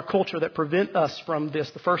believe, from our culture that prevent us from this.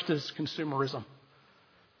 The first is consumerism.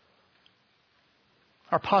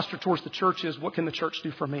 Our posture towards the church is, what can the church do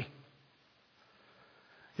for me?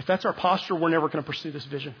 If that's our posture, we're never going to pursue this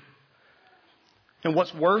vision. And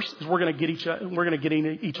what's worse is we're going to get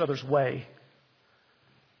in each other's way.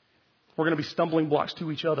 We're going to be stumbling blocks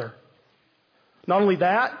to each other. Not only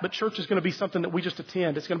that, but church is going to be something that we just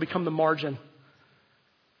attend. It's going to become the margin.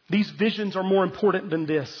 These visions are more important than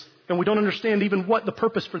this. And we don't understand even what the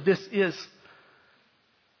purpose for this is.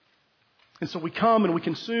 And so we come and we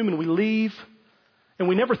consume and we leave. And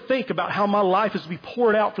we never think about how my life is to be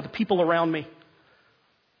poured out for the people around me.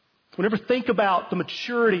 We never think about the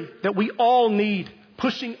maturity that we all need,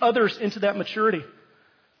 pushing others into that maturity.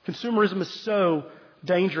 Consumerism is so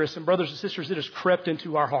dangerous, and brothers and sisters, it has crept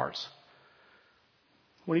into our hearts.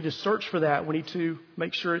 We need to search for that. We need to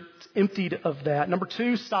make sure it's emptied of that. Number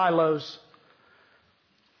two, silos.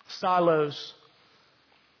 Silos.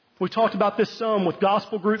 We talked about this some with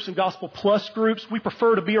gospel groups and gospel plus groups. We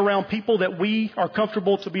prefer to be around people that we are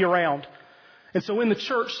comfortable to be around. And so in the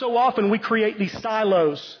church, so often we create these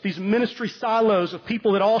silos, these ministry silos of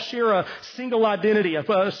people that all share a single identity,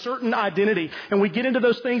 a certain identity. And we get into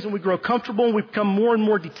those things and we grow comfortable and we become more and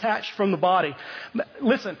more detached from the body.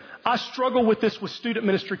 Listen, I struggle with this with student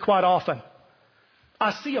ministry quite often.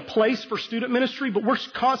 I see a place for student ministry, but we're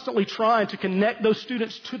constantly trying to connect those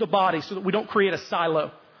students to the body so that we don't create a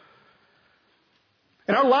silo.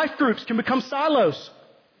 And our life groups can become silos.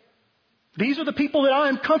 These are the people that I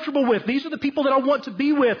am comfortable with. These are the people that I want to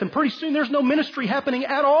be with. And pretty soon there's no ministry happening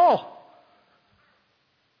at all.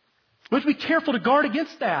 We have to be careful to guard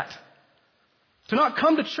against that. To not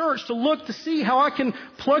come to church to look to see how I can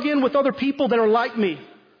plug in with other people that are like me.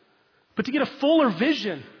 But to get a fuller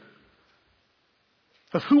vision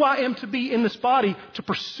of who I am to be in this body to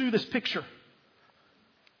pursue this picture.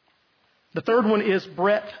 The third one is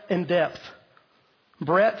breadth and depth.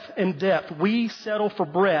 Breadth and depth. We settle for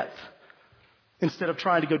breadth instead of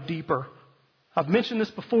trying to go deeper. I've mentioned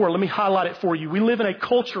this before. Let me highlight it for you. We live in a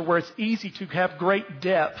culture where it's easy to have great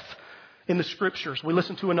depth in the Scriptures. We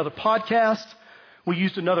listen to another podcast. We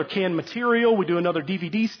used another canned material. We do another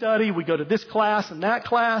DVD study. We go to this class and that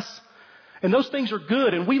class. And those things are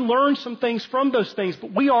good, and we learn some things from those things,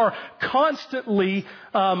 but we are constantly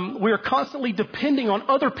depending on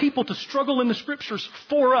other people to struggle in the Scriptures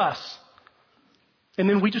for us. And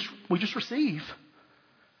then we just receive.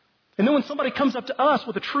 And then when somebody comes up to us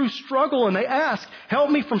with a true struggle and they ask, help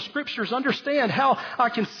me from Scriptures, understand how I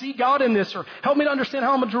can see God in this, or help me to understand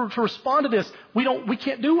how I'm going to respond to this, we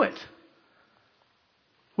can't do it.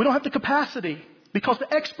 We don't have the capacity because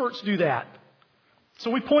the experts do that. So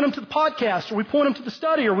we point them to the podcast, or we point them to the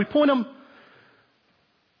study, or we point them.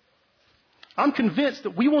 I'm convinced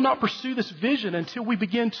that we will not pursue this vision until we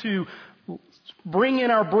begin to bring in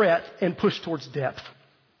our breadth and push towards depth.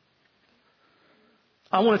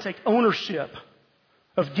 I want to take ownership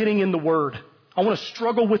of getting in the Word. I want to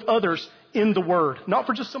struggle with others in the Word. Not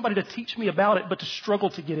for just somebody to teach me about it, but to struggle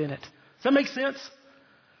to get in it. Does that make sense?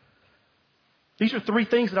 These are three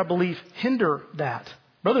things that I believe hinder that.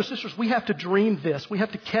 Brothers and sisters, we have to dream this. We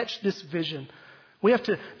have to catch this vision. We have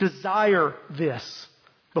to desire this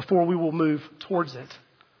before we will move towards it.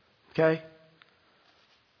 Okay?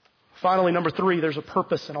 Finally, number 3, there's a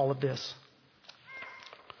purpose in all of this.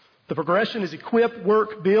 The progression is equip,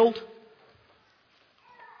 work, build.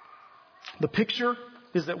 The picture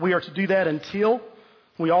is that we are to do that until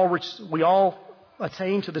we all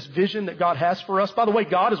attain to this vision that God has for us. By the way,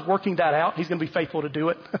 God is working that out. He's going to be faithful to do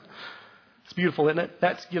it. It's beautiful, isn't it?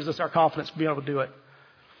 That gives us our confidence to be able to do it.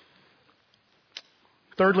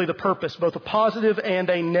 Thirdly, the purpose, both a positive and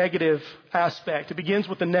a negative aspect. It begins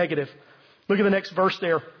with the negative. Look at the next verse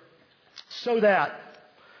there. So that.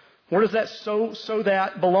 Where does that so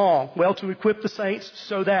that belong? Well, to equip the saints,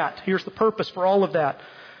 so that. Here's the purpose for all of that.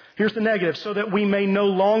 Here's the negative, so that we may no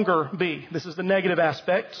longer be. This is the negative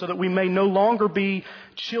aspect, so that we may no longer be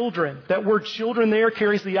children. That word children there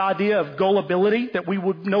carries the idea of gullibility, that we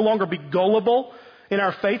would no longer be gullible in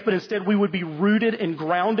our faith, but instead we would be rooted and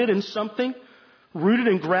grounded in something. Rooted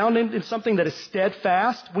and grounded in something that is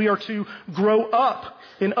steadfast. We are to grow up,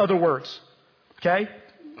 in other words. Okay?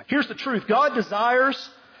 Here's the truth. God's desire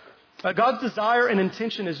and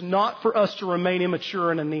intention is not for us to remain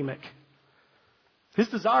immature and anemic. His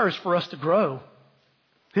desire is for us to grow.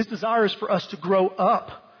 His desire is for us to grow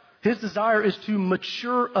up. His desire is to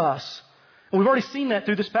mature us. And we've already seen that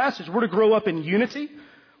through this passage. We're to grow up in unity.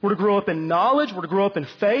 We're to grow up in knowledge. We're to grow up in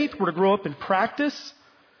faith. We're to grow up in practice.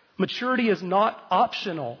 Maturity is not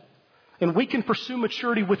optional. And we can pursue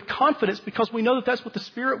maturity with confidence because we know that that's what the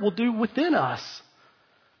Spirit will do within us.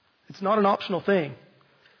 It's not an optional thing.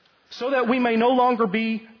 So that we may no longer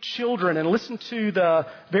be children. And listen to the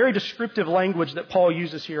very descriptive language that Paul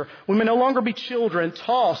uses here. We may no longer be children,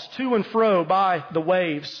 tossed to and fro by the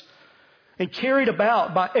waves, and carried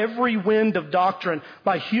about by every wind of doctrine,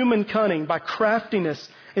 by human cunning, by craftiness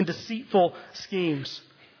and deceitful schemes.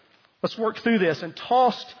 Let's work through this. And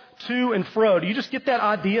tossed to and fro. Do you just get that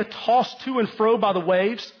idea? Tossed to and fro by the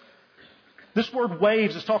waves? This word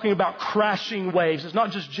waves is talking about crashing waves. It's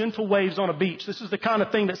not just gentle waves on a beach. This is the kind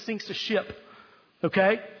of thing that sinks a ship.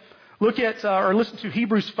 Okay? Look at, or listen to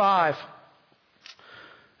Hebrews 5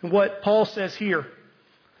 and what Paul says here.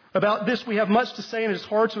 About this we have much to say and it is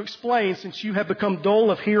hard to explain since you have become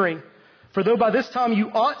dull of hearing. For though by this time you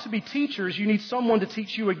ought to be teachers, you need someone to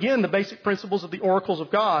teach you again the basic principles of the oracles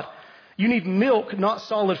of God. You need milk, not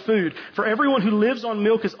solid food. For everyone who lives on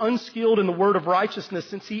milk is unskilled in the word of righteousness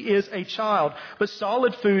since he is a child. But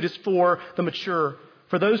solid food is for the mature,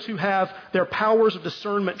 for those who have their powers of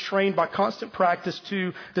discernment trained by constant practice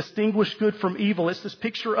to distinguish good from evil. It's this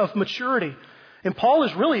picture of maturity. And Paul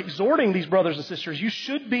is really exhorting these brothers and sisters. You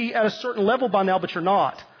should be at a certain level by now, but you're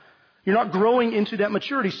not. You're not growing into that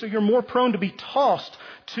maturity, so you're more prone to be tossed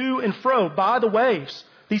to and fro by the waves.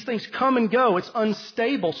 These things come and go. It's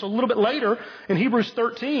unstable. So a little bit later in Hebrews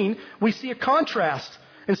 13, we see a contrast.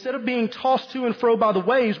 Instead of being tossed to and fro by the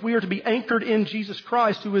waves, we are to be anchored in Jesus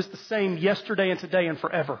Christ, who is the same yesterday and today and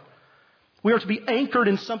forever. We are to be anchored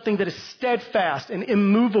in something that is steadfast and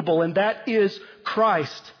immovable, and that is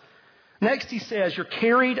Christ. Next he says, you're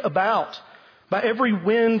carried about by every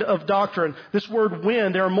wind of doctrine. This word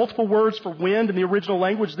wind, there are multiple words for wind in the original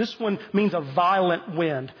language. This one means a violent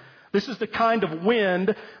wind. This is the kind of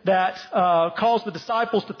wind that caused the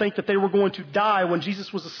disciples to think that they were going to die when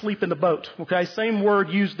Jesus was asleep in the boat. Okay, same word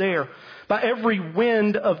used there. By every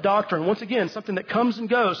wind of doctrine. Once again, something that comes and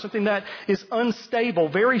goes, something that is unstable,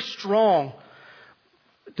 very strong.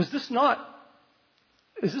 Is this not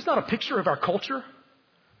a picture of our culture?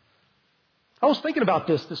 I was thinking about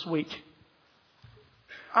this week.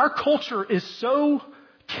 Our culture is so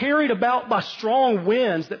carried about by strong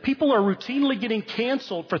winds that people are routinely getting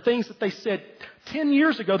canceled for things that they said 10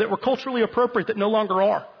 years ago that were culturally appropriate that no longer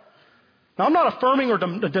are. Now, I'm not affirming or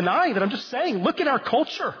denying that. I'm just saying, look at our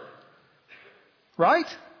culture. Right?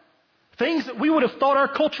 Things that we would have thought our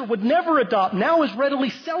culture would never adopt now is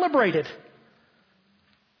readily celebrated.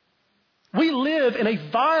 We live in a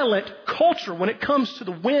violent culture when it comes to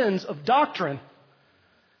the winds of doctrine.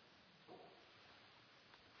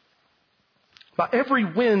 By every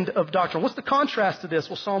wind of doctrine. What's the contrast to this?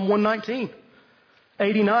 Well, Psalm 119,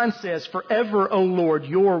 89 says, forever, O Lord,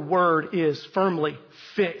 your word is firmly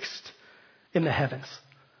fixed in the heavens.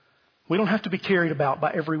 We don't have to be carried about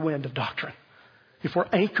by every wind of doctrine if we're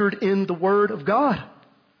anchored in the word of God.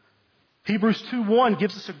 Hebrews 2:1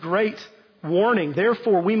 gives us a great warning.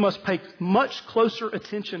 Therefore, we must pay much closer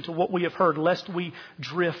attention to what we have heard, lest we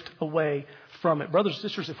drift away from it. Brothers and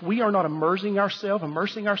sisters, if we are not immersing ourselves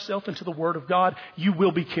into the Word of God, you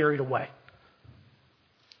will be carried away.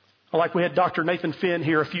 Like we had Dr. Nathan Finn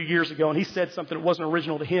here a few years ago, and he said something that wasn't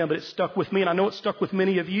original to him, but it stuck with me, and I know it stuck with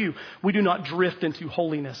many of you. We do not drift into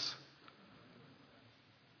holiness.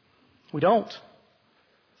 We don't.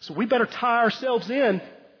 So we better tie ourselves in.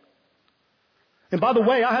 And by the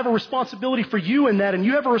way, I have a responsibility for you in that, and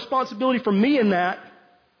you have a responsibility for me in that.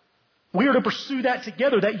 We are to pursue that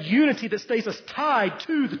together, that unity that stays us tied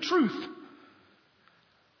to the truth.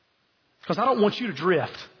 Because I don't want you to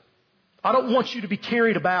drift. I don't want you to be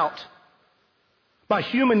carried about by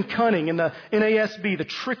human cunning. In the NASB, the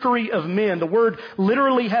trickery of men. The word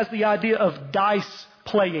literally has the idea of dice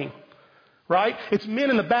playing. Right? It's men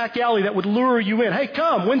in the back alley that would lure you in. Hey,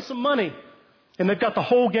 come, win some money. And they've got the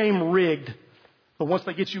whole game rigged. But once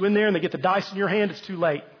they get you in there and they get the dice in your hand, it's too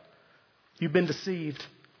late. You've been deceived.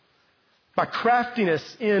 By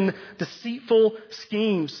craftiness in deceitful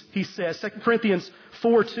schemes, he says. 2 Corinthians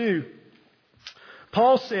 4:2.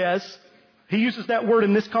 Paul says, he uses that word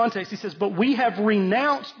in this context. He says, but we have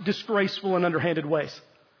renounced disgraceful and underhanded ways.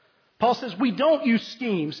 Paul says we don't use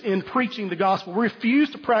schemes in preaching the gospel. We refuse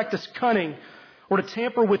to practice cunning or to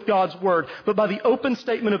tamper with God's word. But by the open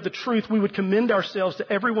statement of the truth, we would commend ourselves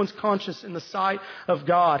to everyone's conscience in the sight of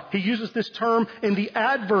God. He uses this term in the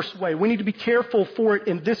adverse way. We need to be careful for it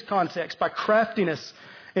in this context, by craftiness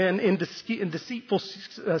and in deceitful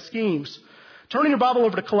schemes. Turning your Bible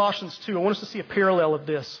over to Colossians 2, I want us to see a parallel of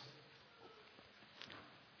this.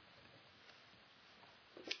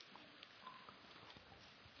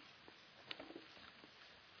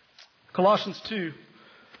 Colossians 2.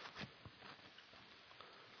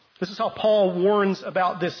 This is how Paul warns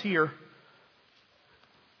about this here.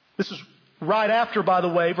 This is right after, by the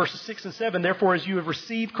way, verses 6 and 7. Therefore, as you have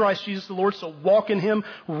received Christ Jesus the Lord, so walk in Him,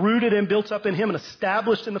 rooted and built up in Him and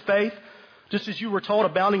established in the faith. Just as you were taught,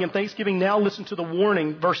 abounding in thanksgiving. Now listen to the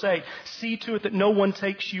warning. Verse 8. See to it that no one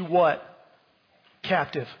takes you what?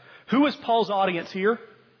 Captive. Who is Paul's audience here?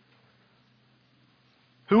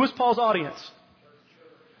 Who is Paul's audience?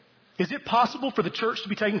 Is it possible for the church to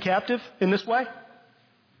be taken captive in this way?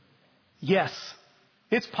 Yes.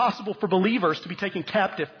 It's possible for believers to be taken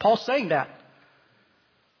captive. Paul's saying that.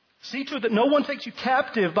 See to it that no one takes you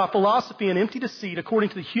captive by philosophy and empty deceit, according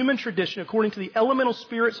to the human tradition, according to the elemental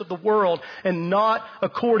spirits of the world, and not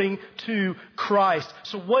according to Christ.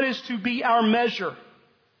 So what is to be our measure?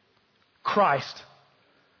 Christ.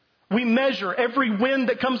 We measure every wind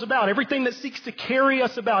that comes about, everything that seeks to carry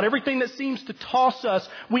us about, everything that seems to toss us,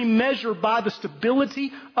 we measure by the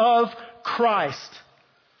stability of Christ.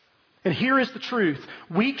 And here is the truth.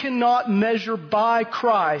 We cannot measure by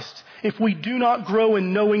Christ if we do not grow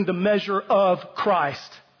in knowing the measure of Christ.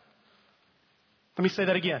 Let me say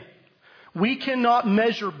that again. We cannot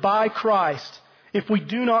measure by Christ if we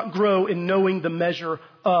do not grow in knowing the measure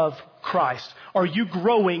of Christ. Are you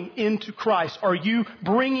growing into Christ? Are you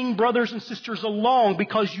bringing brothers and sisters along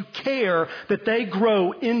because you care that they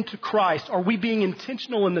grow into Christ? Are we being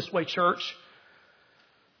intentional in this way, church?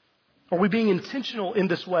 Are we being intentional in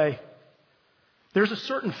this way? There's a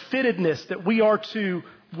certain fittedness that we are to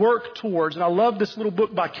work towards. And I love this little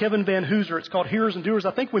book by Kevin Van Hooser. It's called Hearers and Doers.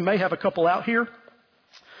 I think we may have a couple out here.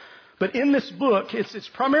 But in this book, it's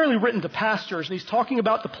primarily written to pastors, and he's talking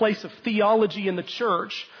about the place of theology in the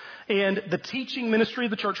church and the teaching ministry of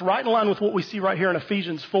the church, right in line with what we see right here in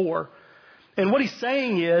Ephesians 4. And what he's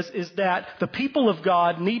saying is that the people of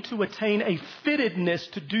God need to attain a fittedness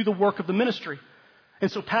to do the work of the ministry.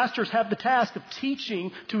 And so pastors have the task of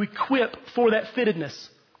teaching to equip for that fittedness.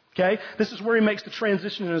 Okay? This is where he makes the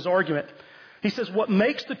transition in his argument. He says, what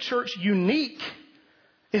makes the church unique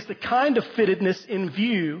is the kind of fittedness in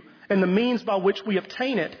view and the means by which we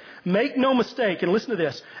obtain it. Make no mistake, and listen to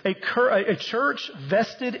this, a church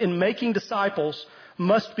vested in making disciples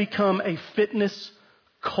must become a fitness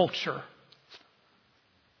culture.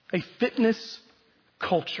 A fitness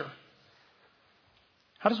culture.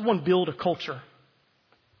 How does one build a culture?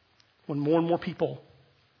 When more and more people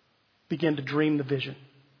begin to dream the vision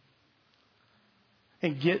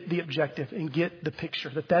and get the objective and get the picture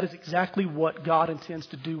that is exactly what God intends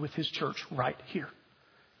to do with His church right here.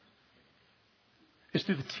 It's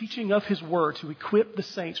through the teaching of His Word to equip the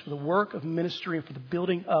saints for the work of ministry and for the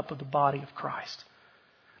building up of the body of Christ.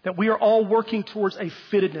 That we are all working towards a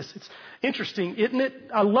fittedness. It's interesting, isn't it?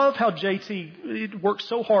 I love how JT works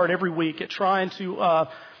so hard every week at trying to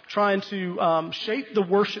shape the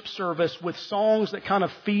worship service with songs that kind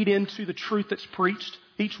of feed into the truth that's preached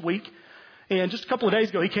each week. And just a couple of days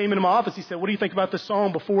ago, he came into my office. He said, what do you think about this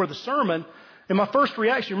song before the sermon? And my first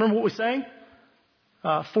reaction, remember what we sang?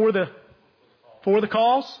 For the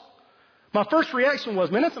cause? My first reaction was,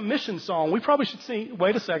 man, that's a mission song. We probably should sing.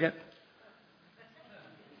 Wait a second.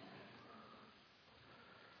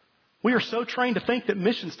 We are so trained to think that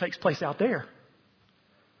missions takes place out there.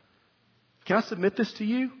 Can I submit this to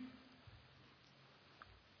you?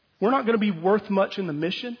 We're not going to be worth much in the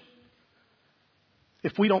mission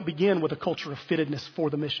if we don't begin with a culture of fittedness for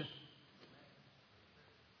the mission.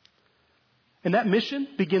 And that mission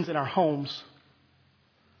begins in our homes.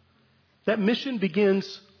 That mission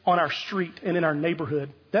begins on our street and in our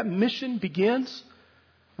neighborhood. That mission begins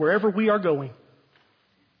wherever we are going.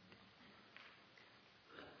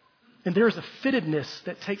 And there is a fittedness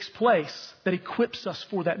that takes place that equips us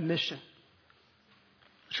for that mission.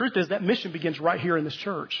 The truth is that mission begins right here in this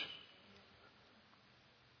church.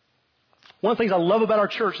 One of the things I love about our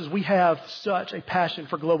church is we have such a passion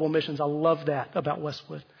for global missions. I love that about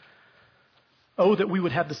Westwood. Oh, that we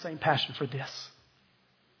would have the same passion for this.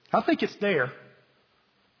 I think it's there.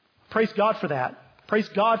 Praise God for that. Praise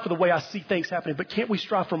God for the way I see things happening. But can't we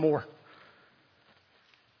strive for more?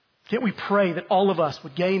 Can't we pray that all of us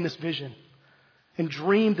would gain this vision and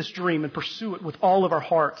dream this dream and pursue it with all of our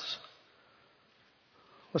hearts?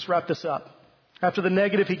 Let's wrap this up. After the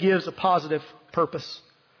negative, he gives a positive purpose.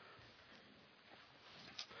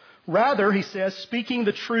 Rather, he says, speaking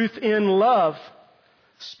the truth in love.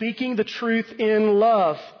 Speaking the truth in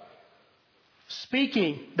love.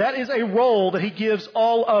 Speaking, that is a role that he gives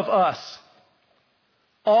all of us.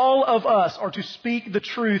 All of us are to speak the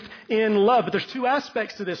truth in love. But there's two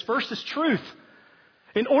aspects to this. First is truth.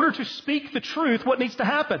 In order to speak the truth, what needs to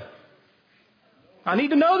happen? I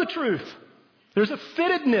need to know the truth. There's a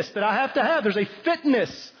fittedness that I have to have. There's a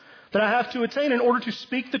fitness that I have to attain in order to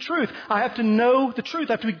speak the truth. I have to know the truth.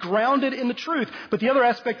 I have to be grounded in the truth. But the other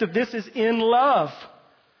aspect of this is in love.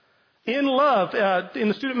 In love. In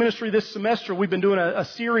the student ministry this semester, we've been doing a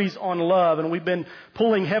series on love, and we've been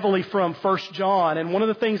pulling heavily from 1 John. And one of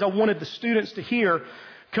the things I wanted the students to hear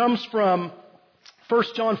comes from 1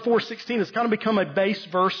 John 4:16. It's kind of become a base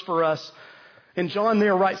verse for us. And John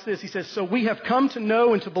there writes this. He says, so we have come to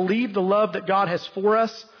know and to believe the love that God has for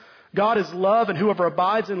us. God is love, and whoever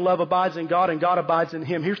abides in love abides in God, and God abides in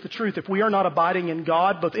him. Here's the truth. If we are not abiding in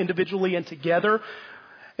God, both individually and together,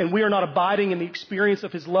 and we are not abiding in the experience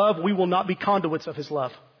of His love, we will not be conduits of His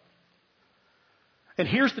love. And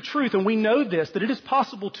here's the truth, and we know this, that it is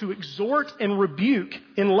possible to exhort and rebuke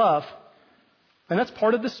in love. And that's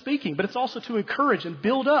part of the speaking, but it's also to encourage and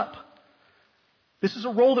build up. This is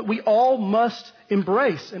a role that we all must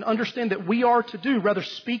embrace and understand that we are to do, rather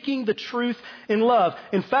speaking the truth in love.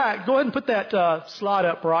 In fact, go ahead and put that slide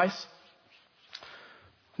up, Bryce.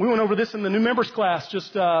 We went over this in the new members class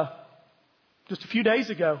just a few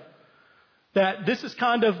days ago. That this is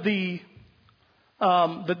kind of the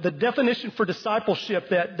definition for discipleship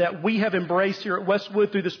that we have embraced here at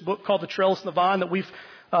Westwood through this book called The Trellis and the Vine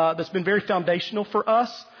that's been very foundational for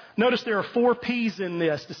us. Notice there are 4 P's in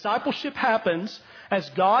this. Discipleship happens as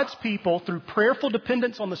God's people, through prayerful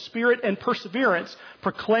dependence on the Spirit and perseverance,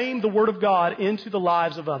 proclaim the Word of God into the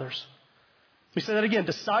lives of others. Let me say that again.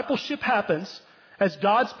 Discipleship happens as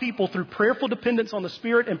God's people, through prayerful dependence on the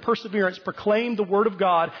Spirit and perseverance, proclaim the Word of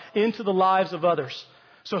God into the lives of others.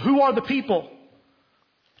 So who are the people?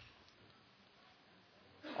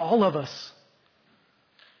 all of us.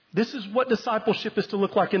 This is what discipleship is to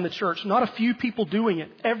look like in the church. Not a few people doing it.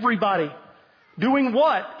 Everybody. Doing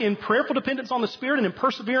what? In prayerful dependence on the Spirit and in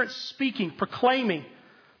perseverance speaking, proclaiming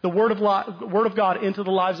the Word of God into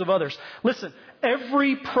the lives of others. Listen,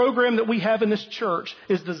 every program that we have in this church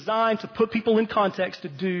is designed to put people in context to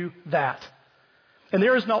do that. And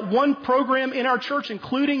there is not one program in our church,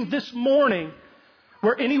 including this morning,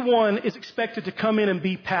 where anyone is expected to come in and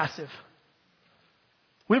be passive.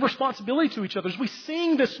 We have responsibility to each other. As we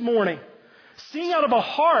sing this morning, sing out of a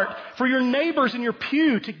heart for your neighbors in your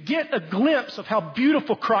pew to get a glimpse of how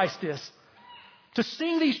beautiful Christ is. To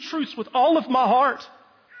sing these truths with all of my heart.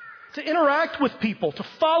 To interact with people, to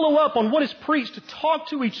follow up on what is preached, to talk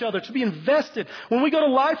to each other, to be invested. When we go to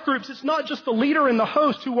life groups, it's not just the leader and the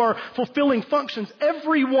host who are fulfilling functions.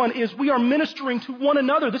 Everyone is. We are ministering to one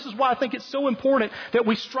another. This is why I think it's so important that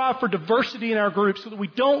we strive for diversity in our groups so that we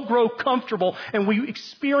don't grow comfortable and we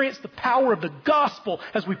experience the power of the gospel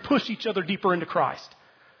as we push each other deeper into Christ.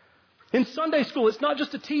 In Sunday school, it's not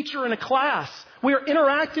just a teacher and a class. We are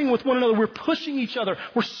interacting with one another. We're pushing each other.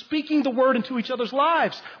 We're speaking the word into each other's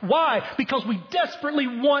lives. Why? Because we desperately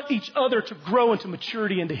want each other to grow into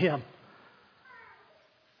maturity into Him.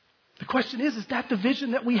 The question is that the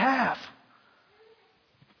vision that we have?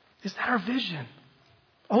 Is that our vision?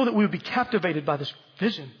 Oh, that we would be captivated by this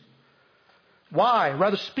vision. Why?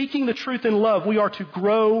 Rather, speaking the truth in love, we are to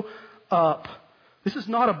grow up. This is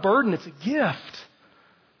not a burden. It's a gift.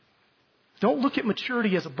 Don't look at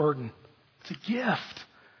maturity as a burden. It's a gift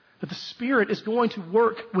that the Spirit is going to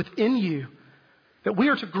work within you. That we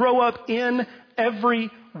are to grow up in every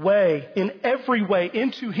way,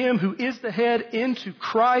 into Him who is the head, into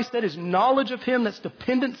Christ. That is knowledge of Him. That's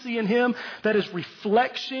dependency in Him. That is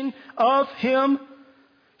reflection of Him.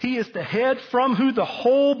 He is the head from who the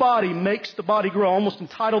whole body makes the body grow. I almost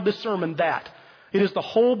entitled this sermon that. It is the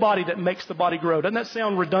whole body that makes the body grow. Doesn't that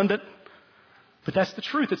sound redundant? But that's the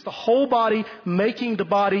truth. It's the whole body making the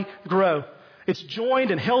body grow. It's joined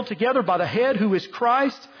and held together by the head who is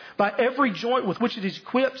Christ, by every joint with which it is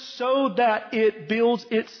equipped so that it builds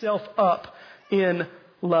itself up in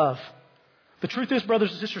love. The truth is, brothers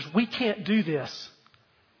and sisters, we can't do this.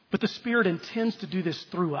 But the Spirit intends to do this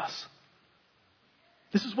through us.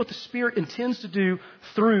 This is what the Spirit intends to do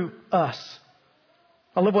through us.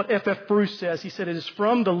 I love what F.F. Bruce says. He said, it is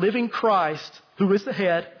from the living Christ, who is the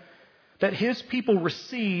head, that His people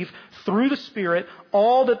receive through the Spirit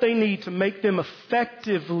all that they need to make them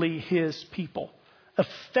effectively His people.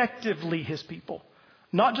 Effectively His people.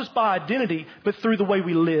 Not just by identity, but through the way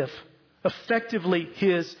we live. Effectively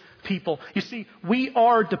His people. You see, we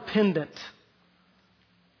are dependent.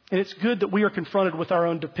 And it's good that we are confronted with our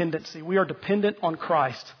own dependency. We are dependent on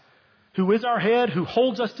Christ, who is our head, who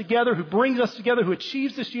holds us together, who brings us together, who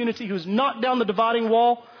achieves this unity, who has knocked down the dividing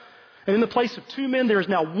wall. And in the place of two men, there is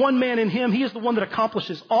now one man in Him. He is the one that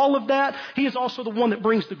accomplishes all of that. He is also the one that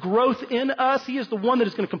brings the growth in us. He is the one that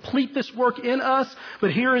is going to complete this work in us.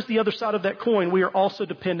 But here is the other side of that coin. We are also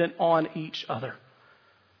dependent on each other.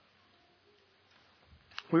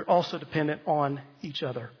 We're also dependent on each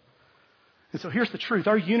other. And so here's the truth.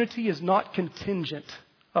 Our unity is not contingent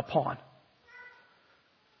upon.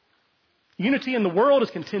 Unity in the world is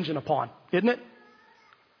contingent upon, isn't it?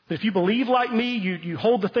 If you believe like me, you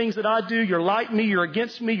hold the things that I do, you're like me, you're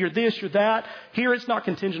against me, you're this, you're that. Here it's not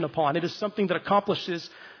contingent upon. It is something that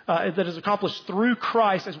that is accomplished through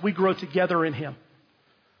Christ as we grow together in Him.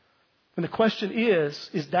 And the question is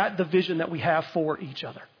that the vision that we have for each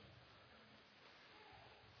other?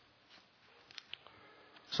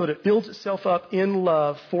 So that it builds itself up in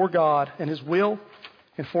love for God and His will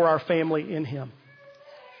and for our family in Him.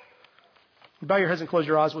 Bow your heads and close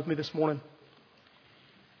your eyes with me this morning.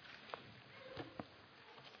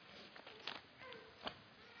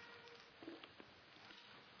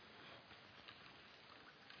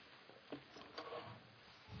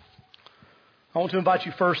 I want to invite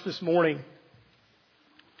you first this morning,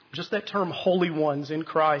 just that term holy ones in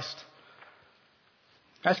Christ.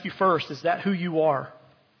 Ask you first, is that who you are?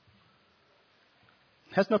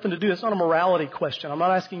 It has nothing to do, it's not a morality question. I'm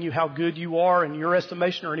not asking you how good you are in your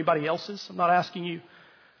estimation or anybody else's. I'm not asking you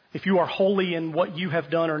if you are holy in what you have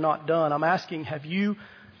done or not done. I'm asking, have you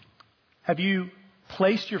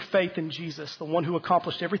placed your faith in Jesus, the one who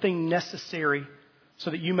accomplished everything necessary so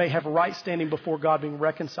that you may have a right standing before God, being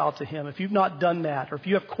reconciled to Him? If you've not done that, or if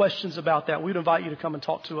you have questions about that, we'd invite you to come and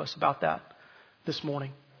talk to us about that this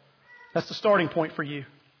morning. That's the starting point for you.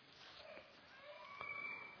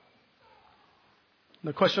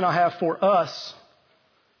 The question I have for us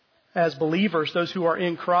as believers, those who are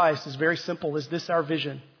in Christ, is very simple. Is this our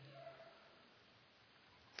vision?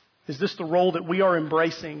 Is this the role that we are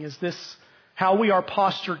embracing? Is this how we are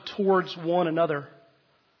postured towards one another?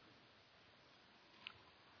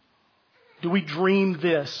 Do we dream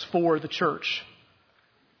this for the church?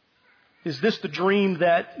 Is this the dream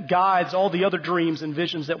that guides all the other dreams and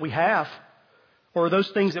visions that we have? Or are those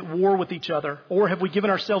things at war with each other? Or have we given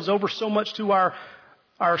ourselves over so much to our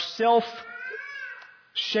self-shaped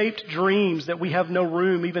dreams that we have no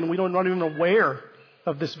room, we're not even aware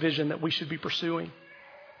of this vision that we should be pursuing?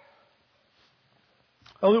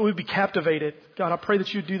 Oh, that we'd be captivated. God, I pray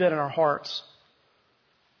that you'd do that in our hearts.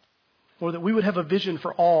 Or that we would have a vision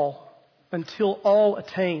for all until all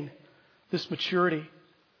attain this maturity.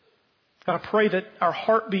 God, I pray that our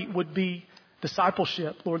heartbeat would be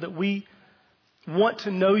discipleship, Lord, that we want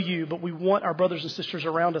to know you, but we want our brothers and sisters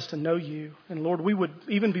around us to know you. And Lord, we would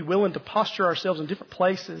even be willing to posture ourselves in different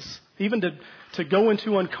places, even to go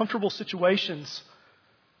into uncomfortable situations,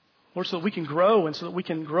 Lord, so that we can grow and so that we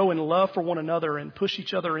can grow in love for one another and push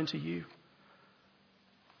each other into you.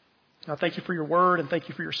 I thank you for your word and thank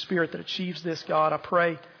you for your spirit that achieves this, God. I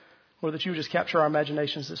pray, Lord, that you would just capture our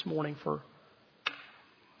imaginations this morning for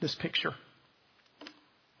this picture.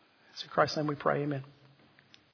 It's in Christ's name we pray. Amen.